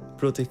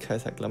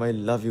 প্রতীক্ষায় থাকলাম। I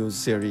love you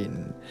Zerin.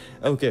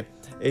 ওকে,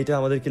 এইটা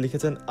আমাদেরকে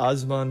লিখেছেন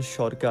আজমান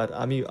সরকার।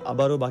 আমি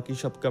আবারও বাকি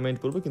সব কমেন্ট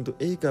পড়বো, কিন্তু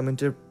এই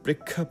কমেন্টের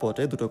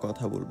প্রেক্ষাপটে দুটো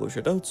কথা বলবো।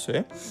 সেটা হচ্ছে,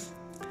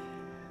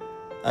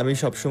 আমি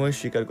সবসময়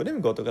স্বীকার করি,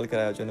 আমি গতকালকার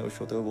আয়োজনে ওর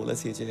সাথেও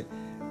বলেছি যে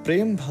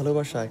প্রেম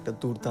ভালোবাসা একটা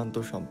দুর্দান্ত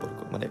সম্পর্ক।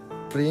 মানে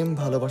প্রেম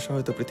ভালোবাসা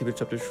হয়তো পৃথিবীর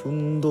সবচেয়ে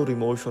সুন্দর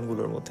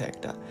ইমোশনগুলোর মধ্যে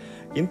একটা,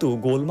 কিন্তু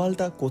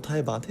গোলমালটা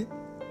কোথায় বাঁধে?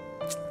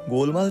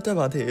 গোলমালটা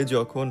বাঁধে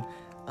যখন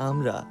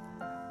আমরা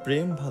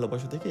প্রেম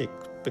ভালোবাসা থেকে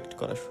এক্সপেক্ট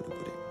করা শুরু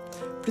করি।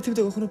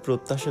 পৃথিবীতে কখনো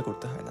প্রত্যাশা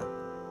করতে হয় না।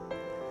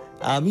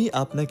 আমি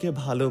আপনাকে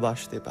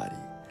ভালোবাসতে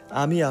পারি,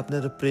 আমি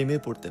আপনার প্রেমে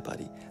পড়তে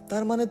পারি,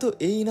 তার মানে তো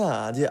এই না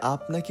যে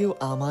আপনাকেও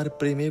আমার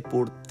প্রেমে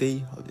পড়তেই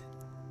হবে।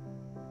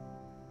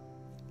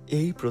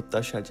 এই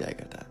প্রত্যাশার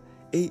জায়গাটা,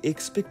 এই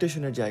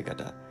এক্সপেকটেশনের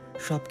জায়গাটা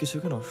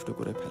সবকিছুকে নষ্ট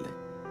করে ফেলে,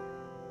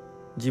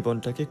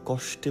 জীবনটাকে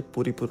কষ্টে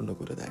পরিপূর্ণ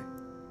করে দেয়।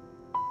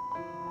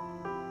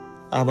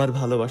 আমার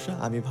ভালোবাসা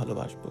আমি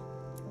ভালোবাসবো,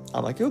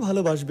 আমাকেও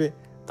ভালোবাসবে,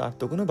 তার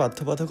তো কোনো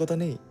বাধ্যবাধকতা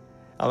নেই।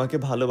 আমাকে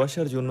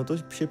ভালোবাসার জন্য তো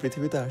সে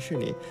পৃথিবীতে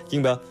আসেনি,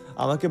 কিংবা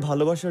আমাকে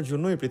ভালোবাসার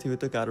জন্য এই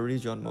পৃথিবীতে কারোরই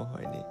জন্ম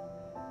হয়নি।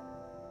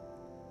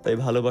 তাই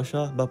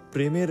ভালোবাসা বা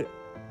প্রেমের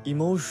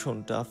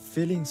ইমোশনটা,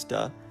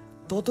 ফিলিংসটা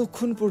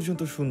ততক্ষণ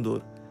পর্যন্ত সুন্দর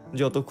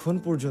যতক্ষণ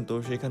পর্যন্ত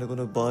সেখানে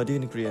কোনো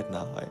বার্ডেন ক্রিয়েট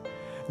না হয়।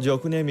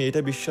 যখনই আমি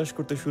এটা বিশ্বাস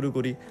করতে শুরু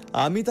করি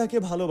আমি তাকে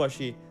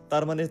ভালোবাসি,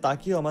 তার মানে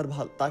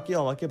তাকেও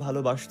আমাকে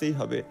ভালোবাসতেই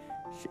হবে,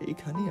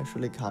 সেইখানেই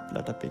আসলে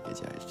ঘাপলাটা পেকে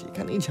যায়,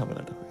 সেখানেই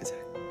ঝামেলাটা হয়ে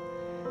যায়।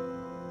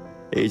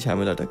 এই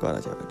ঝামেলাটা করা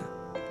যাবে না।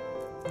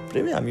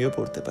 প্রেমে আমিও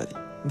পড়তে পারি,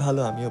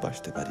 ভালো আমিও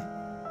বাসতে পারি,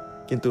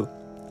 কিন্তু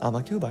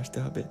আমাকেও বাসতে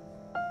হবে,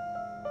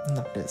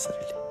 not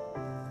necessarily.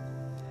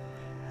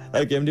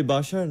 MD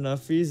Bashar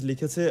Nafiz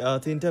লিখেছে,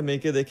 3টা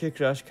মেয়েকে দেখে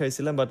ক্রাশ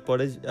খাইছিলাম, বাট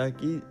পরে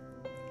কি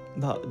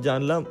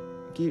জানলাম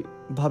কি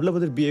ভাবলাম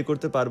ওদের বিয়ে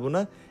করতে পারবো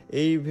না,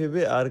 এই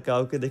ভেবে আর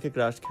কাউকে দেখে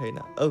ক্রাশ খাই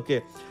না। ওকে,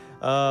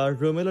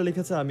 রোমেলা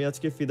লিখেছে, আমি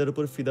আজকে ফিদার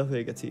উপর ফিদা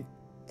হয়ে গেছি।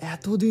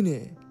 এতদিনে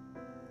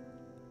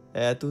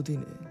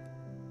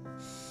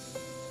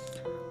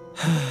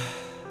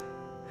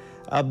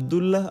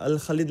আব্দুল্লাহ আল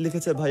খালিদ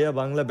লিখেছে, ভাইয়া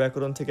বাংলা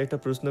ব্যাকরণ থেকে একটা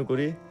প্রশ্ন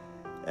করি।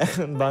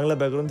 এখন বাংলা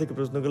ব্যাকরণ থেকে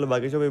প্রশ্ন করলে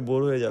বাকি সবাই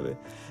বোর হয়ে যাবে।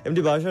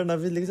 এমনি বাশার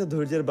নাফিজ লিখেছে,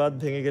 ধৈর্যের বাঁধ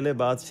ভেঙে গেলে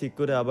বাঁধ ঠিক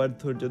করে আবার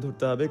ধৈর্য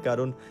ধরতে হবে,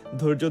 কারণ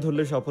ধৈর্য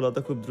ধরলে সফলতা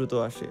খুব দ্রুত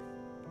আসে।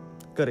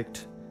 কারেক্ট,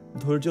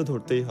 ধৈর্য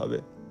ধরতেই হবে।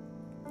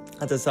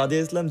 আচ্ছা,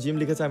 সাদিয়া ইসলাম জিম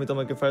লিখেছে, আমি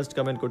তোমাকে ফার্স্ট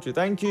কমেন্ট করছি,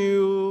 থ্যাংক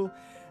ইউ।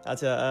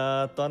 আচ্ছা,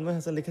 তন্ময়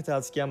হাসান লিখেছে,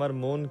 আজকে আমার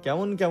মন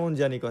কেমন কেমন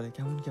জানি করে,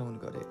 কেমন কেমন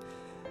করে,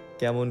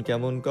 কেমন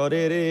কেমন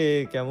করে রে,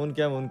 কেমন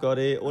কেমন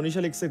করে।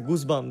 অনিশা লিখছে,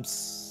 গুজবাম্পস।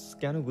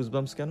 কেন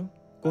গুজবাম্পস, কেন,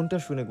 কোনটা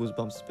শুনে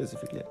গুজবাম্পস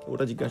স্পেসিফিকলি,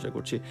 ওটা জিজ্ঞাসা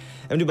করছি।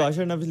 এমনি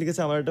বাশার নাফিস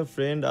লিখেছে, আমার একটা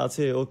ফ্রেন্ড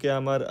আছে, ওকে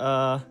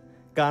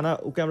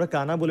আমরা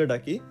কানা বলে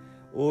ডাকি,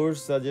 ওর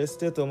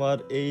সাজেস্টে তোমার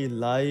এই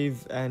লাইভ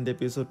অ্যান্ড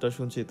এপিসোডটা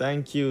শুনছি,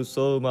 thank you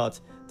so much,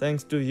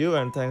 thanks to you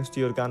and thanks to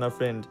your কানা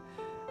ফ্রেন্ড।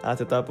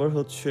 আচ্ছা, তারপর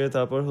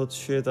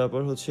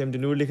হচ্ছে এমডি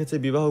নূর লিখেছে,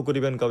 বিবাহ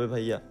করিবেন কবে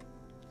ভাইয়া?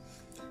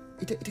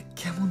 এটা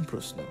কেমন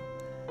প্রশ্ন?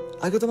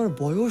 আগে তো আমার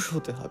বয়স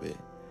হতে হবে,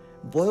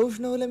 বয়স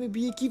না হলে আমি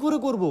বিয়ে কি করে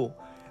করব?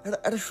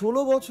 একটা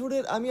 16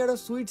 বছরের, আমি একটা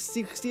সুইট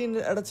 16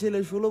 একটা ছেলে,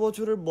 16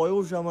 বছরের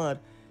বয়স আমার,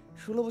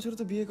 16 বছরে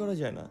তো বিয়ে করা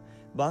যায় না।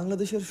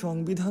 বাংলাদেশের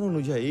সংবিধান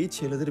অনুযায়ী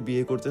ছেলেদের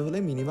বিয়ে করতে হলে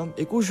মিনিমাম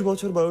 21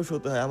 বছর বয়স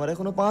হতে হয়, আমার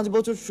এখনো 5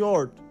 বছর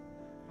শর্ট।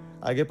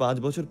 আগে 5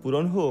 বছর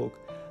পূরণ হোক,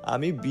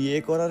 আমি বিয়ে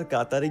করার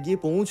কাতারে গিয়ে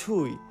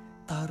পৌঁছুই,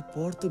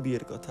 তারপর তো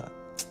বিয়ের কথা।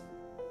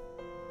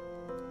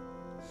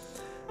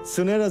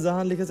 সুনেরা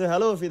জাহান লিখেছে,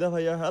 হ্যালো ফিদা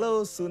ভাইয়া। হ্যালো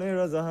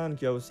সুনেরা জাহান,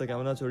 কি অবস্থা,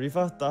 কেমন আছো?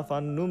 রিফা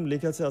তাফান্নুম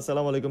লিখেছে,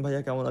 আসসালামু আলাইকুম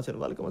ভাইয়া, কেমন আছেন?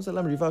 ওয়ালাইকুম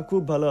আসসালাম রিফা,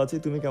 খুব ভালো আছি,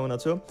 তুমি কেমন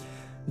আছো?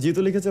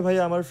 জিতু লিখেছে,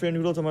 ভাইয়া আমার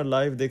ফ্রেন্ডগুলো তোমার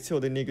লাইভ দেখছে,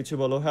 ওদের নিয়ে কিছু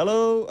বলো। হ্যালো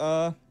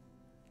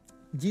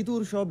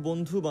জিতুর সব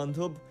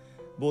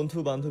বন্ধু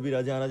বান্ধবীরা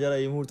যারা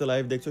এই মুহূর্তে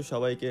লাইভ দেখছো,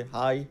 সবাইকে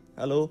high,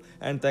 hello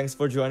and thanks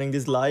for joining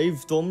this live.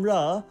 তোমরা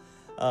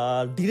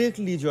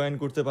ডিরেক্টলি জয়েন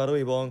করতে পারো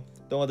এবং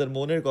তোমাদের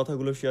মনের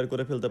কথাগুলো শেয়ার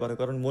করে ফেলতে পারো,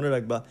 কারণ মনে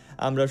রাখবা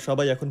আমরা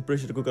সবাই এখন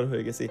প্রেশার কুকার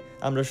হয়ে গেছি,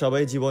 আমরা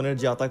সবাই জীবনের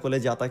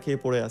জাতা খেয়ে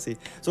পড়ে আসি।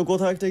 সো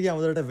কোথাও একটা গিয়ে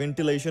আমাদের একটা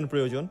ভেন্টিলেশন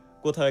প্রয়োজন,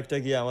 কোথাও একটা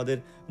গিয়ে আমাদের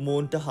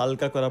মনটা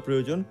হালকা করা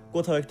প্রয়োজন,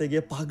 কোথাও একটা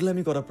গিয়ে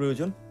পাগলামি করা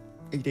প্রয়োজন।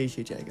 এইটাই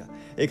সেই জায়গা,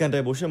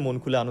 এখানটায় বসে মন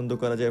খুলে আনন্দ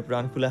করা যায়,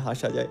 প্রাণ খুলে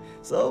হাসা যায়।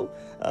 সো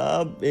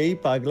এই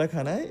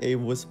পাগলাখানায়, এই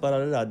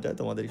ওয়েসপারারের আড্ডায়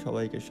তোমাদের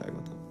সবাইকে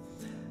স্বাগত।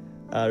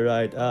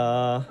 রাইট,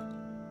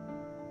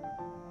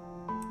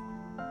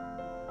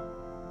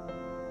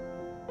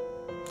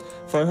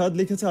 ফরহাদ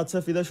লিখেছে, আচ্ছা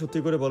ফিদা সত্যি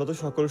করে বলো তো,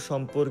 সকল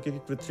সম্পর্কে কি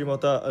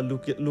কৃত্রিমতা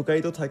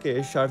লুকায়িত থাকে,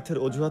 স্বার্থের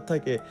অজুহাত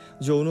থাকে,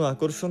 যৌন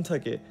আকর্ষণ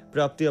থাকে,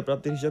 প্রাপ্তি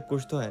অপ্রাপ্তির হিসাব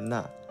করতে হয়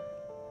না?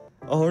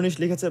 অহর্নিশ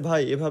লিখেছে,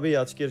 ভাই এভাবেই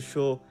আজকের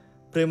শো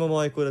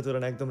প্রেমময় করে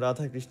তোলেন, একদম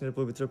রাধা কৃষ্ণের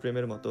পবিত্র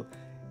প্রেমের মতো।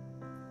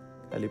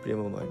 খালি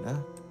প্রেমময় না,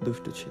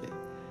 দুষ্টু ছেলে।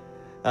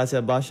 আচ্ছা,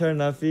 বাশার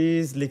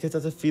নাফিজ লিখেছে,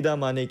 আচ্ছা ফিদা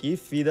মানে কি?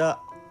 ফিদা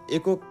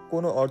একক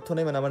কোনো অর্থ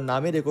নেই, মানে আমার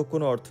নামের একক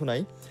কোনো অর্থ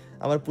নাই।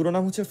 আমার পুরো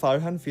নাম হচ্ছে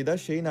ফারহান ফিদা,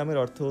 সেই নামের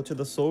অর্থ হচ্ছে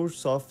দ্য সোর্স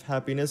অফ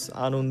হ্যাপিনেস,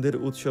 আনন্দের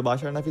উৎস।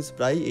 বাশার নাফিজ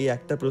প্রায় এই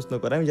একটা প্রশ্ন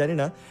করে, আমি জানি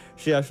না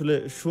সে আসলে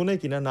শুনে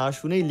কিনা, না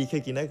শুনেই লিখে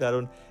কিনা,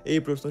 কারণ এই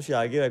প্রশ্ন সে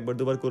আগেও একবার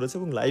দুবার করেছে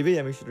এবং লাইভেই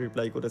আমি সেটা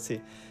রিপ্লাই করেছি।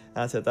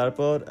 আচ্ছা,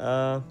 তারপর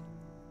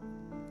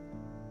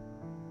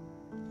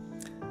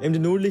এমডি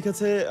নূর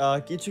লিখেছে,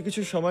 কিছু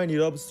কিছু সময়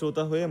নীরব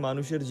শ্রোতা হয়ে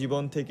মানুষের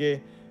জীবন থেকে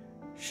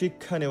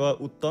শিক্ষা নেওয়া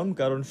উত্তম,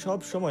 কারণ সব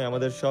সময়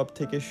আমাদের সব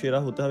থেকে সেরা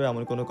হতে হবে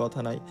এমন কোনো কথা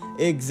নাই।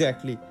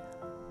 এক্স্যাক্টলি,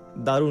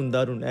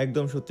 দারুণ,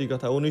 একদম সত্যি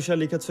কথা। অনিশা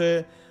লিখেছে,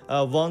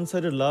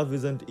 one-sided love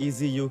isn't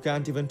easy, you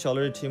can't even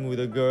tolerate him with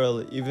a girl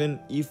even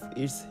if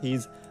it's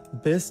his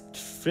best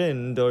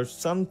friend or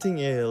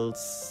something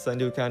else,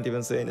 and you can't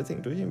even say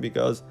anything to him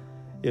because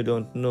you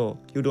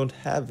don't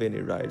have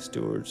any rights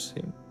towards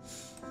him.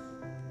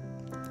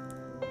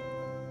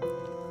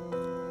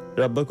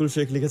 রাব্বাকুল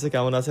Sheikh লিখেছে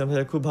কেমন আছেন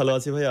ভাইয়া? খুব ভালো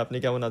আছি ভাই, আপনি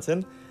কেমন আছেন?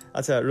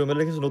 আচ্ছা, রুমেল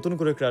লিখেছে নতুন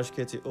করে ক্রাশ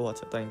খেয়েছি। ও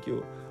আচ্ছা, থ্যাংক ইউ।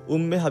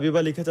 উম্মে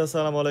হাবিবা লিখেছে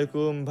আসসালামু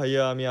আলাইকুম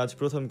ভাইয়া, আমি আজ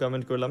প্রথম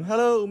কমেন্ট করলাম।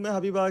 হ্যালো উম্মে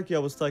হাবিবা, কি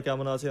অবস্থা,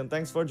 কেমন আছেন?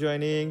 Thanks for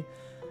joining.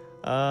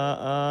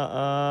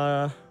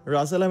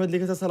 Rasel Ahmed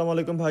লিখেছে আসসালামু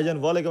আলাইকুম ভাইজান।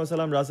 ওয়ালাইকুম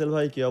আসসালাম রাসেল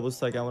ভাই, কি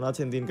অবস্থা, কেমন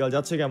আছেন, দিনকাল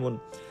যাচ্ছে কেমন?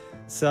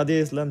 সাদিয়া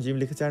ইসলাম জিম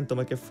লিখেছে and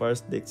তোমাকে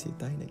ফার্স্ট দেখছি।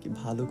 তাই নাকি?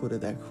 ভালো করে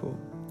দেখো।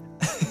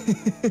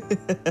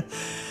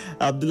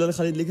 আব্দুল্লাহ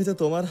খালিদ লিখেছে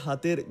তোমার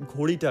হাতের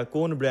ঘড়িটা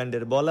কোন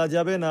ব্র্যান্ডের? বলা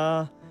যাবে না,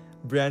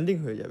 ব্র্যান্ডিং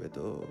হয়ে যাবে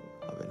তো,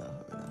 হবে না।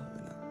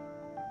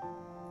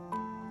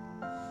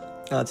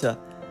 আচ্ছা,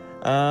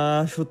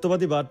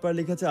 সত্যবাদী বাটপার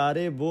লিখেছে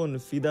আরে বোন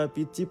ফিদা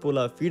পিচ্চি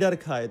পোলা ফিডার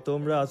খায়,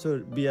 তোমরা আছো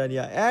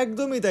বিয়ানিয়া।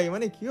 একদমই তাই,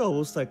 মানে কি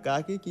অবস্থা,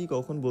 কাকে কি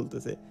কখন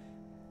বলতেছে,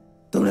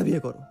 তোমরা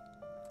বিয়ে করো।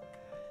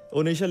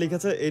 অনিশা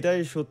লিখেছে এটাই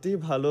সত্যি,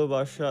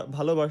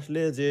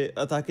 ভালোবাসলে যে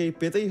তাকে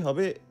পেতেই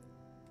হবে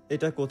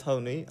এটা কোথাও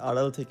নেই,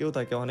 আড়াল থেকেও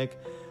তাকে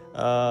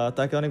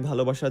অনেক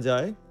ভালোবাসা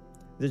যায়,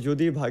 যে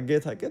যদি ভাগ্যে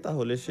থাকে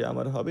তাহলে সে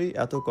আমার হবেই,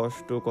 এত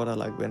কষ্ট করা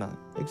লাগবে না।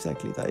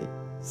 এক্স্যাক্টলি তাই,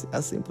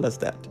 as simple as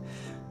that.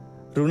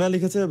 Runa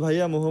লিখেছে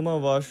ভাইয়া মোহাম্মদ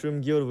ওয়াশরুম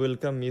গিয়ে ওর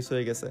ওয়েলকাম মিস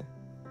হয়ে গেছে।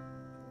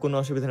 কোনো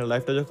অসুবিধা নেই,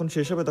 লাইফটা যখন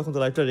শেষ হবে তখন তো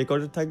লাইফটা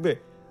রেকর্ডেড থাকবে,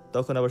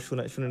 তখন আবার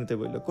শুনে নিতে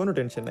বললো, কোনো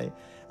টেনশন নাই।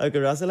 ওকে,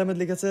 রাসেল আহমেদ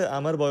লিখেছে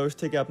আমার বয়স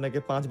থেকে আপনাকে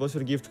 5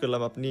 বছর গিফট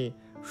করলাম, আপনি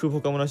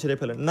শুভকামনা সেরে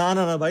ফেলেন। না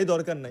ভাই,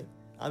 দরকার নাই,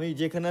 আমি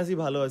যেখানে আছি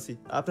ভালো আছি,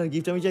 আপনার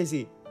গিফট আমি চাইছি?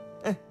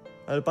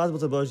 আর 5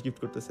 বছর বয়স গিফট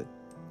করতেছে।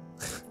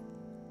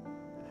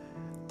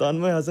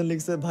 তন্ময় হাসান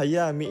লিখছে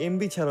ভাইয়া আমি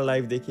এমবি ছাড়া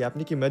লাইভ দেখি,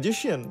 আপনি কি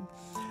ম্যাজিশিয়ান?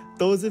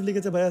 তৌজিফ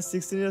লিখেছে ভাইয়া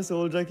 16 ইয়ার্স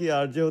ওল্ডরা কি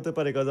আর যে হতে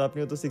পারে, কাজ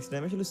আপনিও তো 16।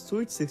 আমি আসলে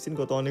সুইট 16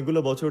 কত অনেকগুলো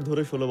বছর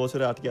ধরে 16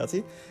 বছরে আটকে আছি,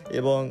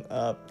 এবং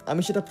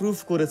আমি সেটা প্রুফ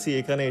করেছি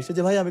এখানে এসে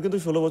যে ভাই আমি কিন্তু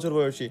 16 বছর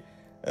বয়সী।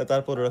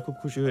 তারপর ওরা খুব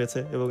খুশি হয়েছে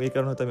এবং এই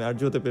কারণে হয়তো আমি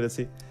আর্য হতে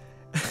পেরেছি।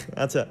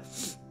 আচ্ছা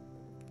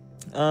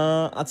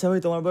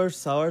ভাই, তোমার বয়স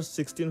সাওয়ার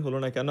 16 হলো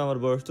না কেন? আমার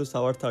বয়স তো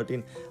সাওয়ার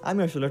 13। আমি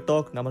আসলে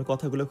টক না, আমার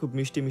কথাগুলো খুব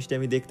মিষ্টি,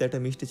 আমি দেখতে একটা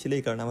মিষ্টি ছিল,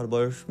 এই কারণে আমার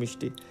বয়স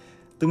মিষ্টি।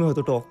 তুমি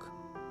হয়তো টক।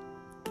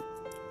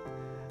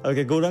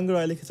 ওকে, গৌরাঙ্গ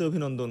রায় লিখেছে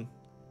অভিনন্দন।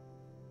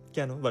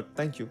 কেন? But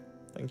thank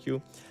you.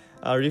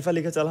 আর রিফা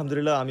লিখেছে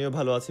আলহামদুলিল্লাহ আমিও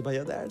ভালো আছি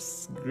ভাইয়া, দ্যাটস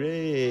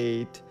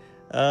গ্রেট।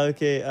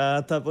 ওকে,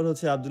 তারপর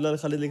হচ্ছে আব্দুল্লাহ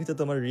খালিদ লিখেছে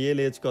তোমার রিয়েল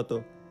এজ কত?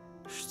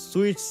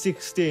 সুইট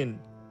 16।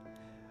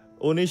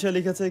 অনিশা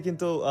লিখেছে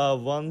কিন্তু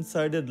ওয়ান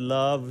সাইডেড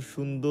লাভ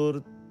সুন্দর,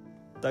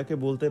 তাকে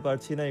বলতে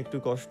পারছি না, একটু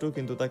কষ্ট,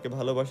 কিন্তু তাকে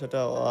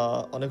ভালোবাসাটা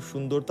অনেক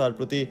সুন্দর, তার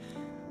প্রতি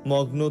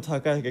মগ্ন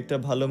থাকা, একটা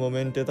ভালো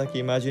মোমেন্টে তাকে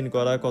ইমাজিন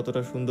করা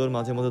কতটা সুন্দর,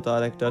 মাঝে মধ্যে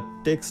তার একটা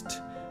টেক্সট,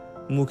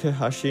 মুখে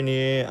হাসি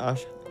নিয়ে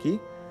কি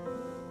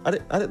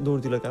আরে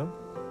দৌড় দিল কেন?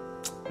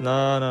 না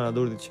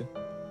দৌড় দিচ্ছে।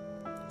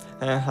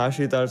 হ্যাঁ,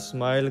 হাসি, তার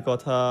স্মাইল,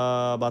 কথা,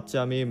 বাচ্চা,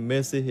 আমি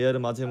মেসি হেয়ার,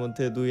 মাঝে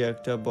মধ্যে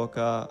 2-1টা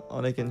বকা,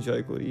 অনেক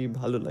এনজয় করি,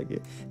 ভালো লাগে,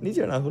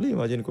 নিজে না হলে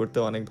ইমাজিন করতে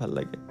অনেক ভালো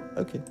লাগে।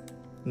 ওকে,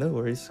 নো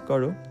ওয়ারিস,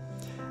 করো।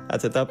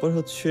 আচ্ছা, তারপর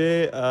হচ্ছে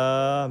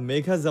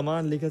মেঘা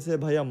জামান লিখেছে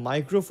ভাইয়া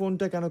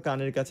মাইক্রোফোনটা কেন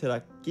কানের কাছে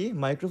কি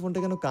মাইক্রোফোনটা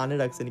কেন কানে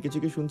রাখছেন, কিছু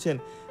কি শুনছেন?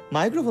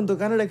 মাইক্রোফোন তো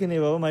কানে রাখেনি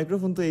বাবা,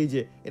 মাইক্রোফোন তো এই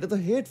যে, এটা তো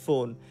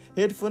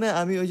হেডফোনে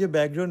আমি ওই যে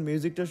ব্যাকগ্রাউন্ড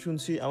মিউজিকটা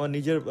শুনছি, আমার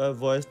নিজের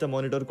ভয়েসটা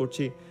মনিটর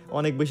করছি,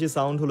 অনেক বেশি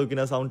সাউন্ড হলো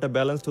কিনা, সাউন্ডটা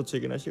ব্যালেন্সড হচ্ছে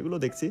কিনা সেগুলো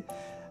দেখছি,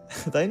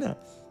 তাই না?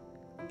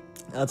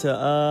 আচ্ছা,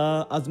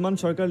 আজমান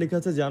সরকার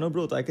লিখেছে জানো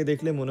ব্রো, তাকে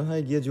দেখলে মনে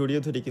হয় গিয়ে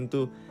জড়িয়ে ধরি, কিন্তু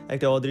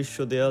একটা অদৃশ্য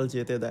দেয়াল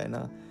যেতে দেয়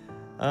না।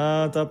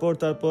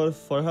 তারপর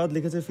ফরহাদ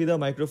লিখেছে ফিদা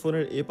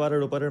মাইক্রোফোনের এপার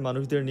আর ওপারের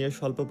মানুষদের নিয়ে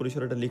স্বল্প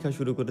পরিসরে একটা লেখা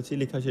শুরু করেছি,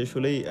 লেখা শেষ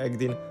হলেই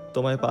একদিন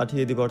তোমায়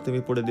পাঠিয়ে দিব আর তুমি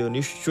পড়ে দিও,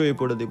 নিশ্চয়ই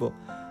পড়ে দিব।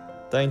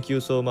 Thank you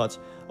so much.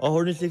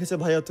 অহর্নিশ লিখেছে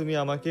ভাইয়া তুমি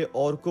আমাকে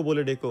অর্ক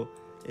বলে ডেকো।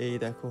 এই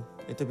দেখো,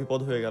 এতে বিপদ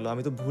হয়ে গেল,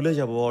 আমি তো ভুলে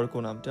যাব অর্ক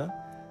নামটা।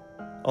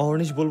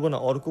 অহর্নিশ বলবো না,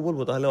 অর্ক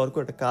বলবো, তাহলে অর্ক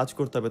একটা কাজ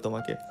করতে হবে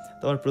তোমাকে,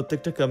 তোমার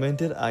প্রত্যেকটা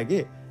কমেন্টের আগে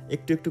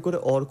একটু করে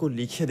অর্ক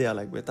লিখে দেয়া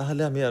লাগবে,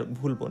 তাহলে আমি আর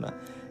ভুলবো না।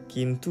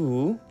 কিন্তু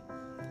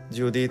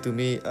যদি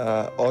তুমি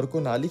অর্ক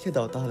না লিখে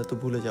দাও তাহলে তো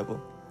ভুলে যাব,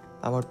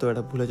 আমার তো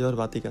এটা ভুলে যাওয়ার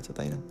বাতিক আছে,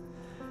 তাই না?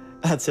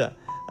 আচ্ছা,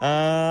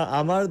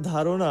 আমার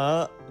ধারণা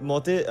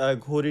মতে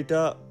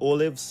ঘড়িটা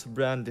ওলেভস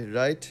ব্র্যান্ডের,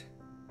 রাইট?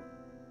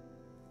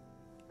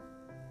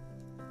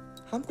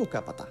 হামকো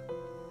কা পাতা,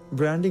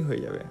 ব্র্যান্ডিং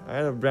হয়ে যাবে,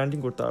 ব্র্যান্ডিং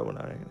করতে পারবো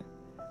না এখানে,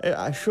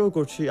 শো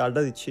করছি,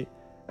 আড্ডা দিচ্ছি,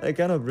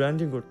 কেন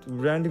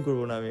ব্র্যান্ডিং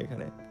করবো না আমি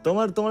এখানে?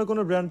 তোমার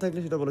কোনো ব্র্যান্ড থাকলে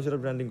সেটা বলো, সেটা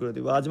ব্র্যান্ডিং করে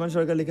দিব। আজমান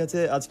সরকার লিখেছে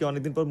আজকে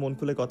অনেকদিন পর মন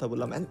খুলে কথা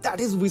বললাম, এন্ড দ্যাট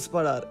ইজ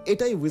হুইসপারার,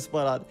 এটাই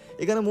হুইসপারার,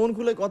 এখানে মন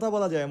খুলে কথা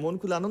বলা যায়, মন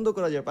খুলে আনন্দ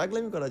করা যায়,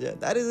 পাগলামি করা যায়,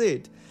 দ্যাট ইজ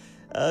ইট।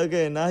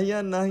 ওকে,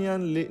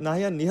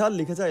 নাহিয়ান নিহাল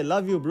লিখেছে I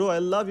love you bro, I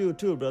love you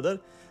two brother.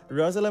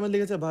 Rasel Ahmed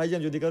লিখেছে ভাইজান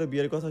যদি কারো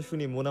বিয়ের কথা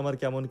শুনি মন আমার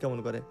কেমন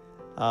করে,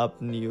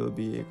 আপনিও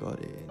বিয়ে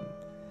করেন।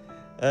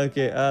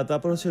 ওকে,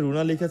 তারপর হচ্ছে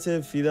রুনা লিখেছে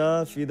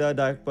ফিদা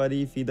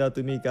ডাকপারি, ফিদা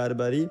তুমি কার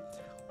বাড়ি,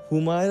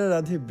 হুমায়রা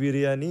রাধে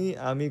বিরিয়ানি,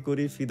 আমি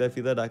করি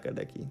ফিদা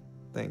ডাকাডাকি।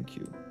 Thank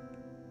you.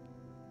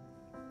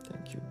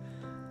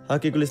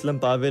 হাকিকুল ইসলাম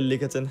পাভেল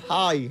লিখেছেন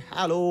হাই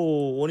হ্যালো।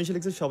 অনিশা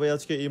লিখছে সবাই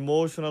আজকে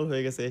ইমোশনাল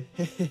হয়ে গেছে।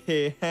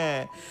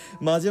 হ্যাঁ,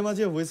 মাঝে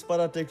মাঝে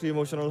হুইসপারারটা একটু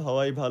ইমোশনাল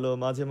হওয়াই ভালো,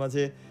 মাঝে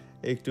মাঝে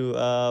একটু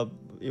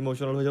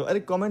ইমোশনাল হয়ে যাও। আরে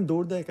কমেন্ট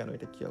দৌড় দেয় কেন,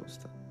 এটা কি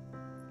অবস্থা?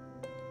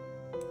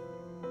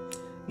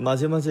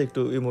 মাঝে মাঝে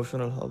একটু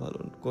ইমোশনাল হওয়া ভালো,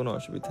 কোনো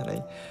অসুবিধা নাই।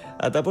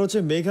 আর তারপর হচ্ছে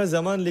মেঘা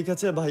জামান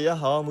লিখেছে ভাইয়া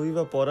হাওয়া মুভি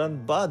বা পরান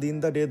বা দিন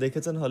দা ডে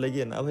দেখেছেন হলে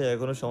গিয়ে? না ভাইয়া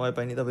এখনো সময়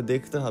পাইনি, তবে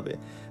দেখতে হবে।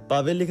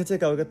 পাভেল লিখেছে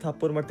কাউকে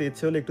থাপ্পড় মারতে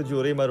ইচ্ছে হলে একটু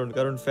জোরেই মারুন,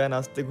 কারণ ফ্যান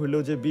আসতে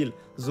ঘুরলেও যে বিল,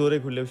 জোরে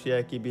ঘুরলেও সে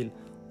একই বিল।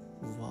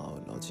 Wow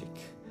logic.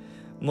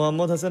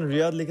 মোহাম্মদ হাসান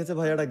রিয়াদ লিখেছে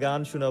ভাই একটা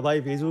গান শোনা। ভাই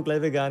ফেসবুক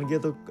লাইভে গান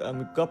গিয়ে তো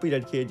আমি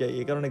কপিরাইট খেয়ে যাই,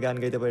 এই কারণে গান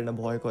গাইতে পারি না,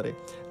 ভয় করে।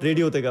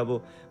 রেডিওতে গাবো।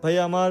 ভাই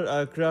আমার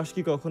ক্রাশ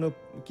কি কখনো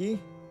কি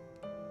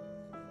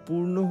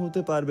পূর্ণ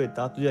হতে পারবে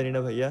তা তো জানি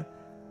না ভাইয়া।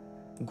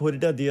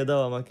 ঘড়িটা দিয়ে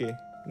দাও আমাকে,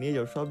 নিয়ে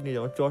যাও, সব নিয়ে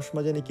যাও।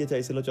 চশমা জানি কে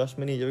চাইছিল,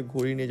 চশমা নিয়ে যাবে,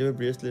 ঘড়ি নিয়ে যাবে,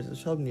 ব্রেসলেট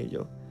সব নিয়ে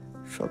যাও,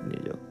 সব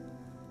নিয়ে যাও।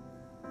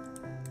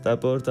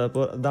 তারপর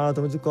তারপর দাঁড়া,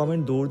 তুমি যদি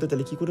কমেন্ট দৌড়তে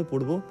তাহলে কি করে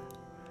পড়বো?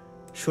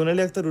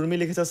 সোনালি আক্তার উর্মি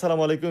লিখেছে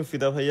আসসালামু আলাইকুম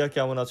ফিদা ভাইয়া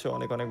কেমন আছো?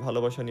 অনেক অনেক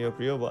ভালোবাসা নিও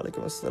প্রিয়।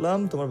 ওয়ালাইকুম আসসালাম,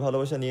 তোমার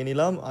ভালোবাসা নিয়ে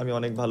নিলাম, আমি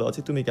অনেক ভালো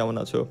আছি, তুমি কেমন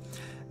আছো?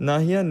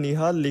 নাহিয়া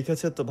নিহাল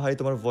লিখেছে তো ভাই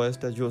তোমার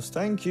ভয়েসটা জোস,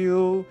 থ্যাংক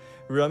ইউ।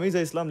 রামিজা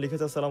ইসলাম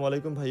লিখেছে আসসালামু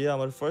আলাইকুম ভাইয়া,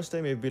 আমার ফার্স্ট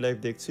টাইম এফবি লাইভ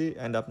দেখছি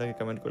অ্যান্ড আপনাকে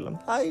কমেন্ট করলাম।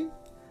 High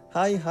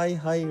high high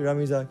high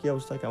Ramiza, কি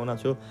অবস্থা, কেমন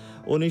আছো?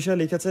 অনিশা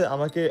লিখেছে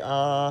আমাকে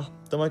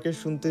তোমাকে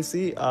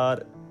শুনতেছি আর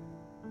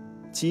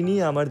চিনি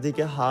আমার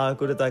দিকে হা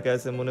করে তাকায়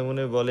আছে, মনে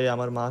মনে বলে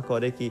আমার মা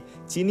করে কি।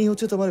 চিনি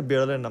হচ্ছে তোমার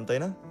বেড়ালের নাম তাই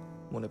না?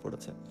 মনে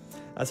পড়েছে।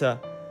 আচ্ছা,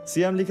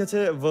 সিয়াম লিখেছে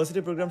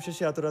ভার্সিটি প্রোগ্রাম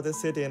শেষে এত রাতে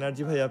সেট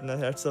এনার্জি ভাই আপনার,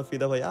 হ্যাটস অফ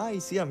ফিদা ভাই।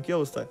 সিয়াম কি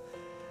অবস্থা?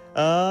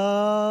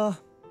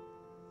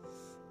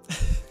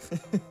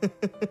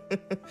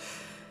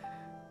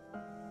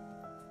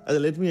 আচ্ছা,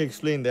 লেট মি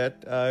এক্সপ্লেইন দ্যাট।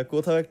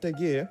 কোথাও একটা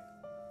গিয়ে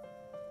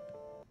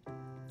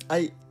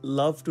I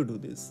love to do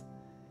this,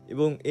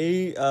 এবং এই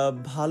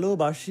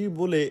ভালোবাসি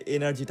বলে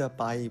এনার্জিটা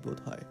পাই বোধ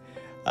হয়।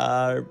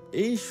 আর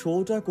এই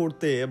শোটা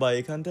করতে বা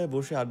এখানটায়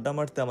বসে আড্ডা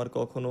মারতে আমার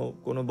কখনো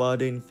কোনো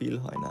বার্ডেন ফিল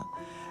হয় না।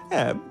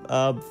 হ্যাঁ,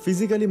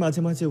 ফিজিক্যালি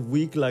মাঝে মাঝে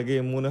উইক লাগে,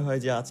 মনে হয়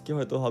যে আজকে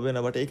হয়তো হবে না,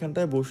 বাট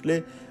এখানটায় বসলে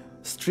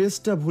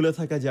স্ট্রেসটা ভুলে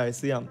থাকা যায়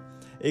সিয়াম।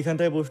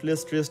 এখানটায় বসলে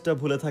স্ট্রেসটা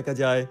ভুলে থাকা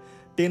যায়,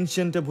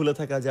 টেনশনটা ভুলে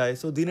থাকা যায়।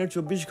 সো দিনের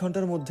 24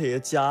 ঘন্টার মধ্যে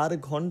 4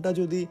 ঘন্টা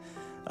যদি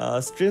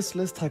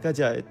স্ট্রেসলেস থাকা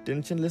যায়,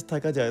 টেনশনলেস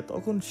থাকা যায়,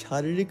 তখন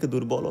শারীরিক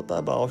দুর্বলতা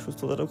বা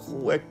অসুস্থতাটা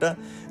খুব একটা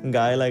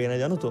গায়ে লাগে না,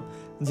 জানো তো।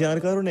 যার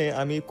কারণে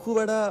আমি খুব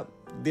একটা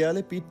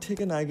দেয়ালে পিঠ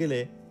থেকে না গেলে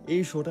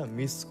এই শোটা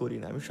মিস করি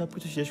না। আমি সব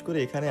কিছু শেষ করে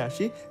এখানে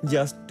আসি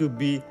just two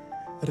B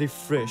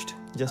refreshed,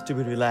 just two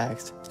B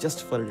relaxed, just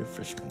for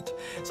refreshment.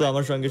 So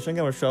আমার সঙ্গে সঙ্গে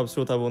আমার সব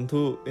শ্রোতা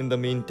বন্ধু in the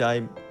mean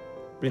time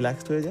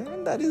relaxed হয়ে যায়,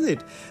 and that is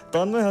it.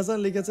 Tanmoy Hasan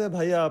লিখেছে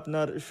ভাইয়া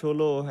আপনার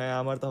 16, হ্যাঁ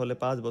আমার তাহলে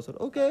 5 বছর।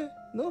 ওকে,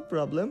 নো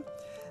প্রবলেম।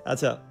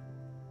 আচ্ছা,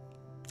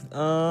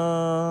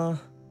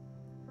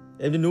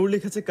 এমনি নূর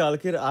লিখেছে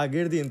কালকের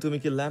আগের দিন তুমি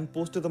কি ল্যাম্প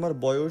পোস্টে তোমার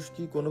বয়স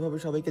কি কোনোভাবে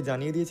সবাইকে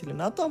জানিয়ে দিয়েছিলে?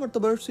 না তো, আমার তো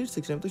বয়স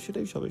 6, আমি তো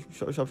সেটাই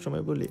সব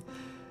সময় বলি।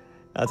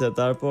 আচ্ছা,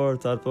 তারপর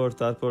তারপর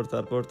তারপর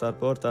তারপর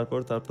তারপর তারপর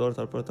তারপর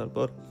তারপর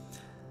তারপর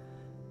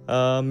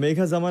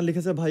মেঘা জামান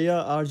লিখেছে ভাইয়া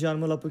আর যে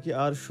আনমোল আপু কি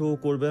আর শো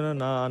করবে না?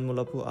 না আনমোল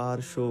আপু আর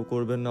শো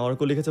করবেন না। অর্ক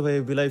লিখেছে ভাই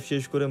এফবি লাইভ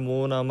শেষ করে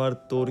মন আমার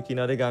তোর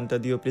কিনারে গানটা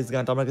দিও প্লিজ।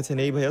 গানটা আমার কাছে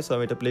নেই ভাইয়া, সো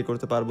আমি এটা প্লে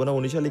করতে পারবো না।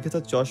 অনিশা লিখেছে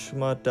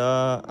চশমাটা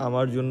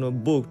আমার জন্য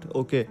বুকড।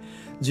 ওকে।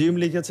 জিম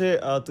লিখেছে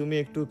তুমি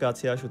একটু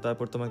কাছে আসো,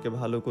 তারপর তোমাকে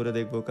ভালো করে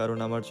দেখবো, কারণ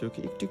আমার চোখে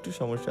একটু একটু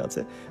সমস্যা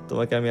আছে,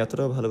 তোমাকে আমি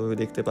এতটাও ভালোভাবে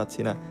দেখতে পাচ্ছি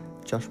না,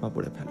 চশমা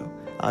পরে ফেলো।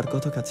 আর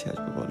কত কাছে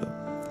আসবো বলো,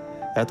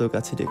 এত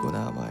কাছে ডেকো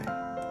না আমায়।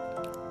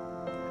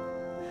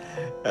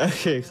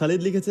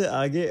 খালিদ লিখেছে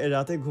আগে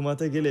রাতে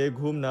ঘুমাতে গেলে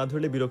ঘুম না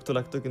ধরলে বিরক্ত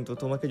লাগতো, কিন্তু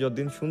তোমাকে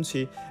যতদিন শুনছি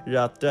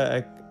রাতটা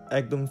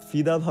একদম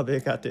ফিদা ভাবে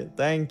কাটে।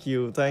 Thank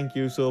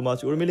you so much.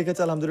 Urmi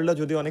লিখেছে আলহামদুলিল্লাহ,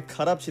 যদি অনেক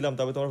খারাপ ছিলাম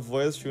তবে তোমার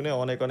ভয়েস শুনে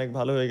অনেক অনেক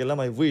ভালো হয়ে গেলাম।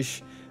 আই উইশ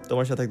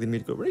তোমার সাথে একদিন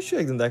মিট করবো, নিশ্চয়ই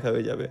একদিন দেখা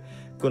হয়ে যাবে,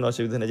 কোনো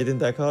অসুবিধা নেই। যেদিন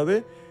দেখা হবে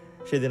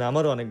সেদিন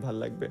আমারও অনেক ভালো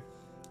লাগবে।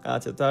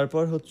 আচ্ছা,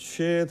 তারপর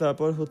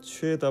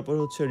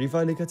হচ্ছে রিফা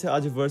লিখেছে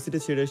আজ ভার্সিটি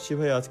ছেড়ে এসেছি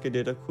ভাই, আজকে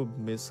ডেটা খুব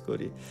মিস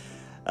করি।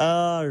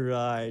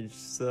 Alright,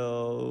 so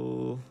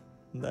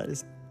that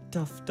is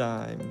tough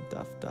time.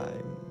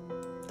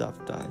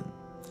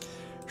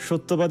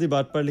 সত্যবাদী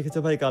বাটপার লিখেছে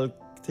ভাই কাল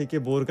থেকে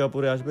বোরকা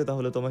পরে আসবে,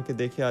 তাহলে তোমাকে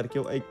দেখে আর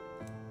কেউ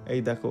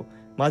এই দেখো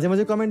মাঝে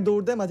মাঝে কমেন্ট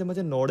দৌড় দেয়, মাঝে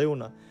মাঝে নড়েও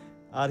না।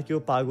 আর কেউ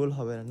পাগল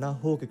হবে না,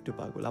 হোক একটু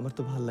পাগল, আমার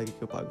তো ভাল লাগে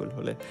কেউ পাগল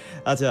হলে।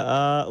 আচ্ছা,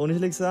 উনিশ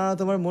লিখছে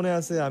তোমার মনে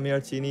আছে আমি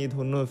আর চিনি,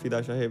 ধন্য ফিদা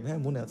সাহেব। হ্যাঁ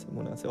মনে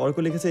আছে। অর্ক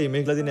লিখেছে এই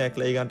মেঘলা দিনে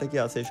একলা, এই গানটা কি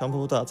আছে?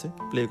 সম্ভবত আছে,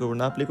 প্লে করবো,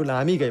 না প্লে করলে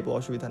আমি গাইবো,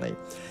 অসুবিধা নাই।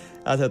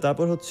 আচ্ছা,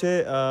 তারপর হচ্ছে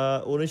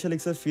উনিশা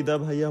লিখছে ফিদা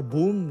ভাইয়া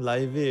বুম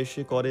লাইভে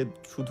এসে করে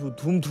শুধু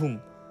ধুম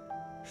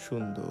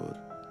সুন্দর,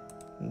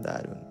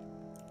 দারুণ।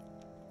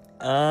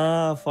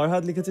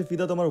 ফরহাদ লিখেছে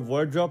ফিদা তোমার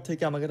ওয়ার্ড্রপ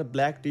থেকে আমাকে একটা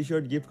ব্ল্যাক টি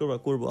শার্ট গিফট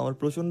করবো। আমার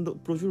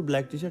প্রচুর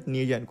ব্ল্যাক টি শার্ট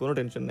নিয়ে যান, কোনো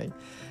টেনশন নাই।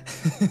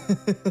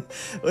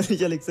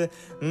 অনিশা লিখছে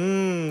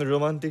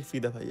রোমান্টিক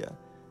ফিদা ভাইয়া।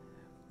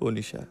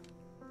 অনিশা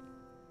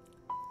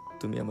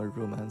তুমি আমার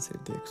রোম্যান্সের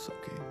দেখছো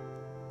কে?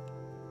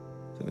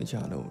 তুমি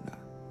জানো না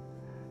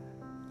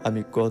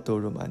আমি কত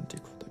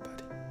রোমান্টিক হতে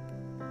পারি।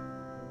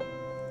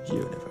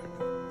 You never know.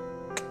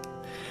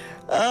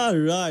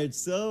 Alright,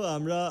 so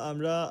আমরা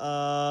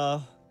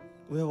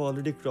we have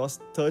already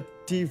crossed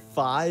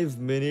 35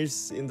 minutes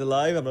in the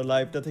live. আমরা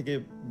লাইভটা থেকে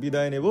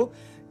বিদায় নেব,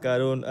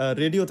 কারণ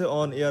রেডিওতে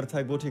অন এয়ার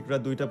থাকবো ঠিক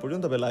রাত 2টা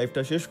পর্যন্ত। তবে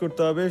লাইভটা শেষ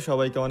করতে হবে।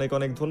 সবাইকে অনেক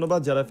অনেক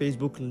ধন্যবাদ যারা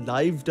ফেসবুক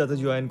লাইভটাতে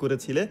জয়েন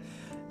করেছিলে।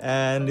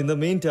 And in the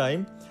main time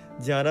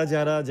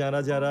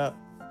যারা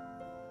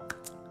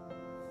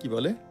কি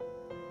বলে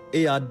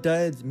এই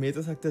আড্ডায়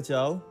মেতে থাকতে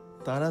চাও,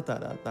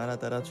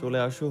 তারা চলে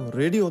আসো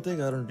রেডিওতে,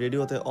 কারণ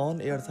রেডিওতে অন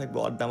এয়ার থাকবো,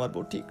 আড্ডা মারবো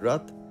ঠিক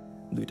রাত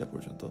 2টা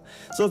পর্যন্ত।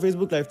 সো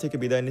ফেসবুক লাইভ থেকে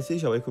বিদায় নিচ্ছি।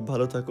 সবাই খুব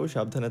ভালো থাকো,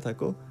 সাবধানে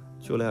থাকো।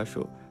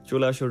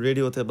 চলে আসো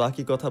রেডিওতে।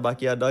 বাকি কথা,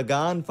 বাকি আড্ডা,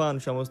 গান ফান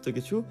সমস্ত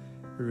কিছু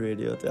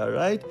রেডিওতে।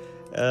 অলরাইট,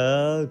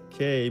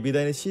 ওকে,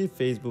 বিদায় নিচ্ছি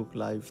ফেসবুক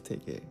লাইভ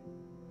থেকে।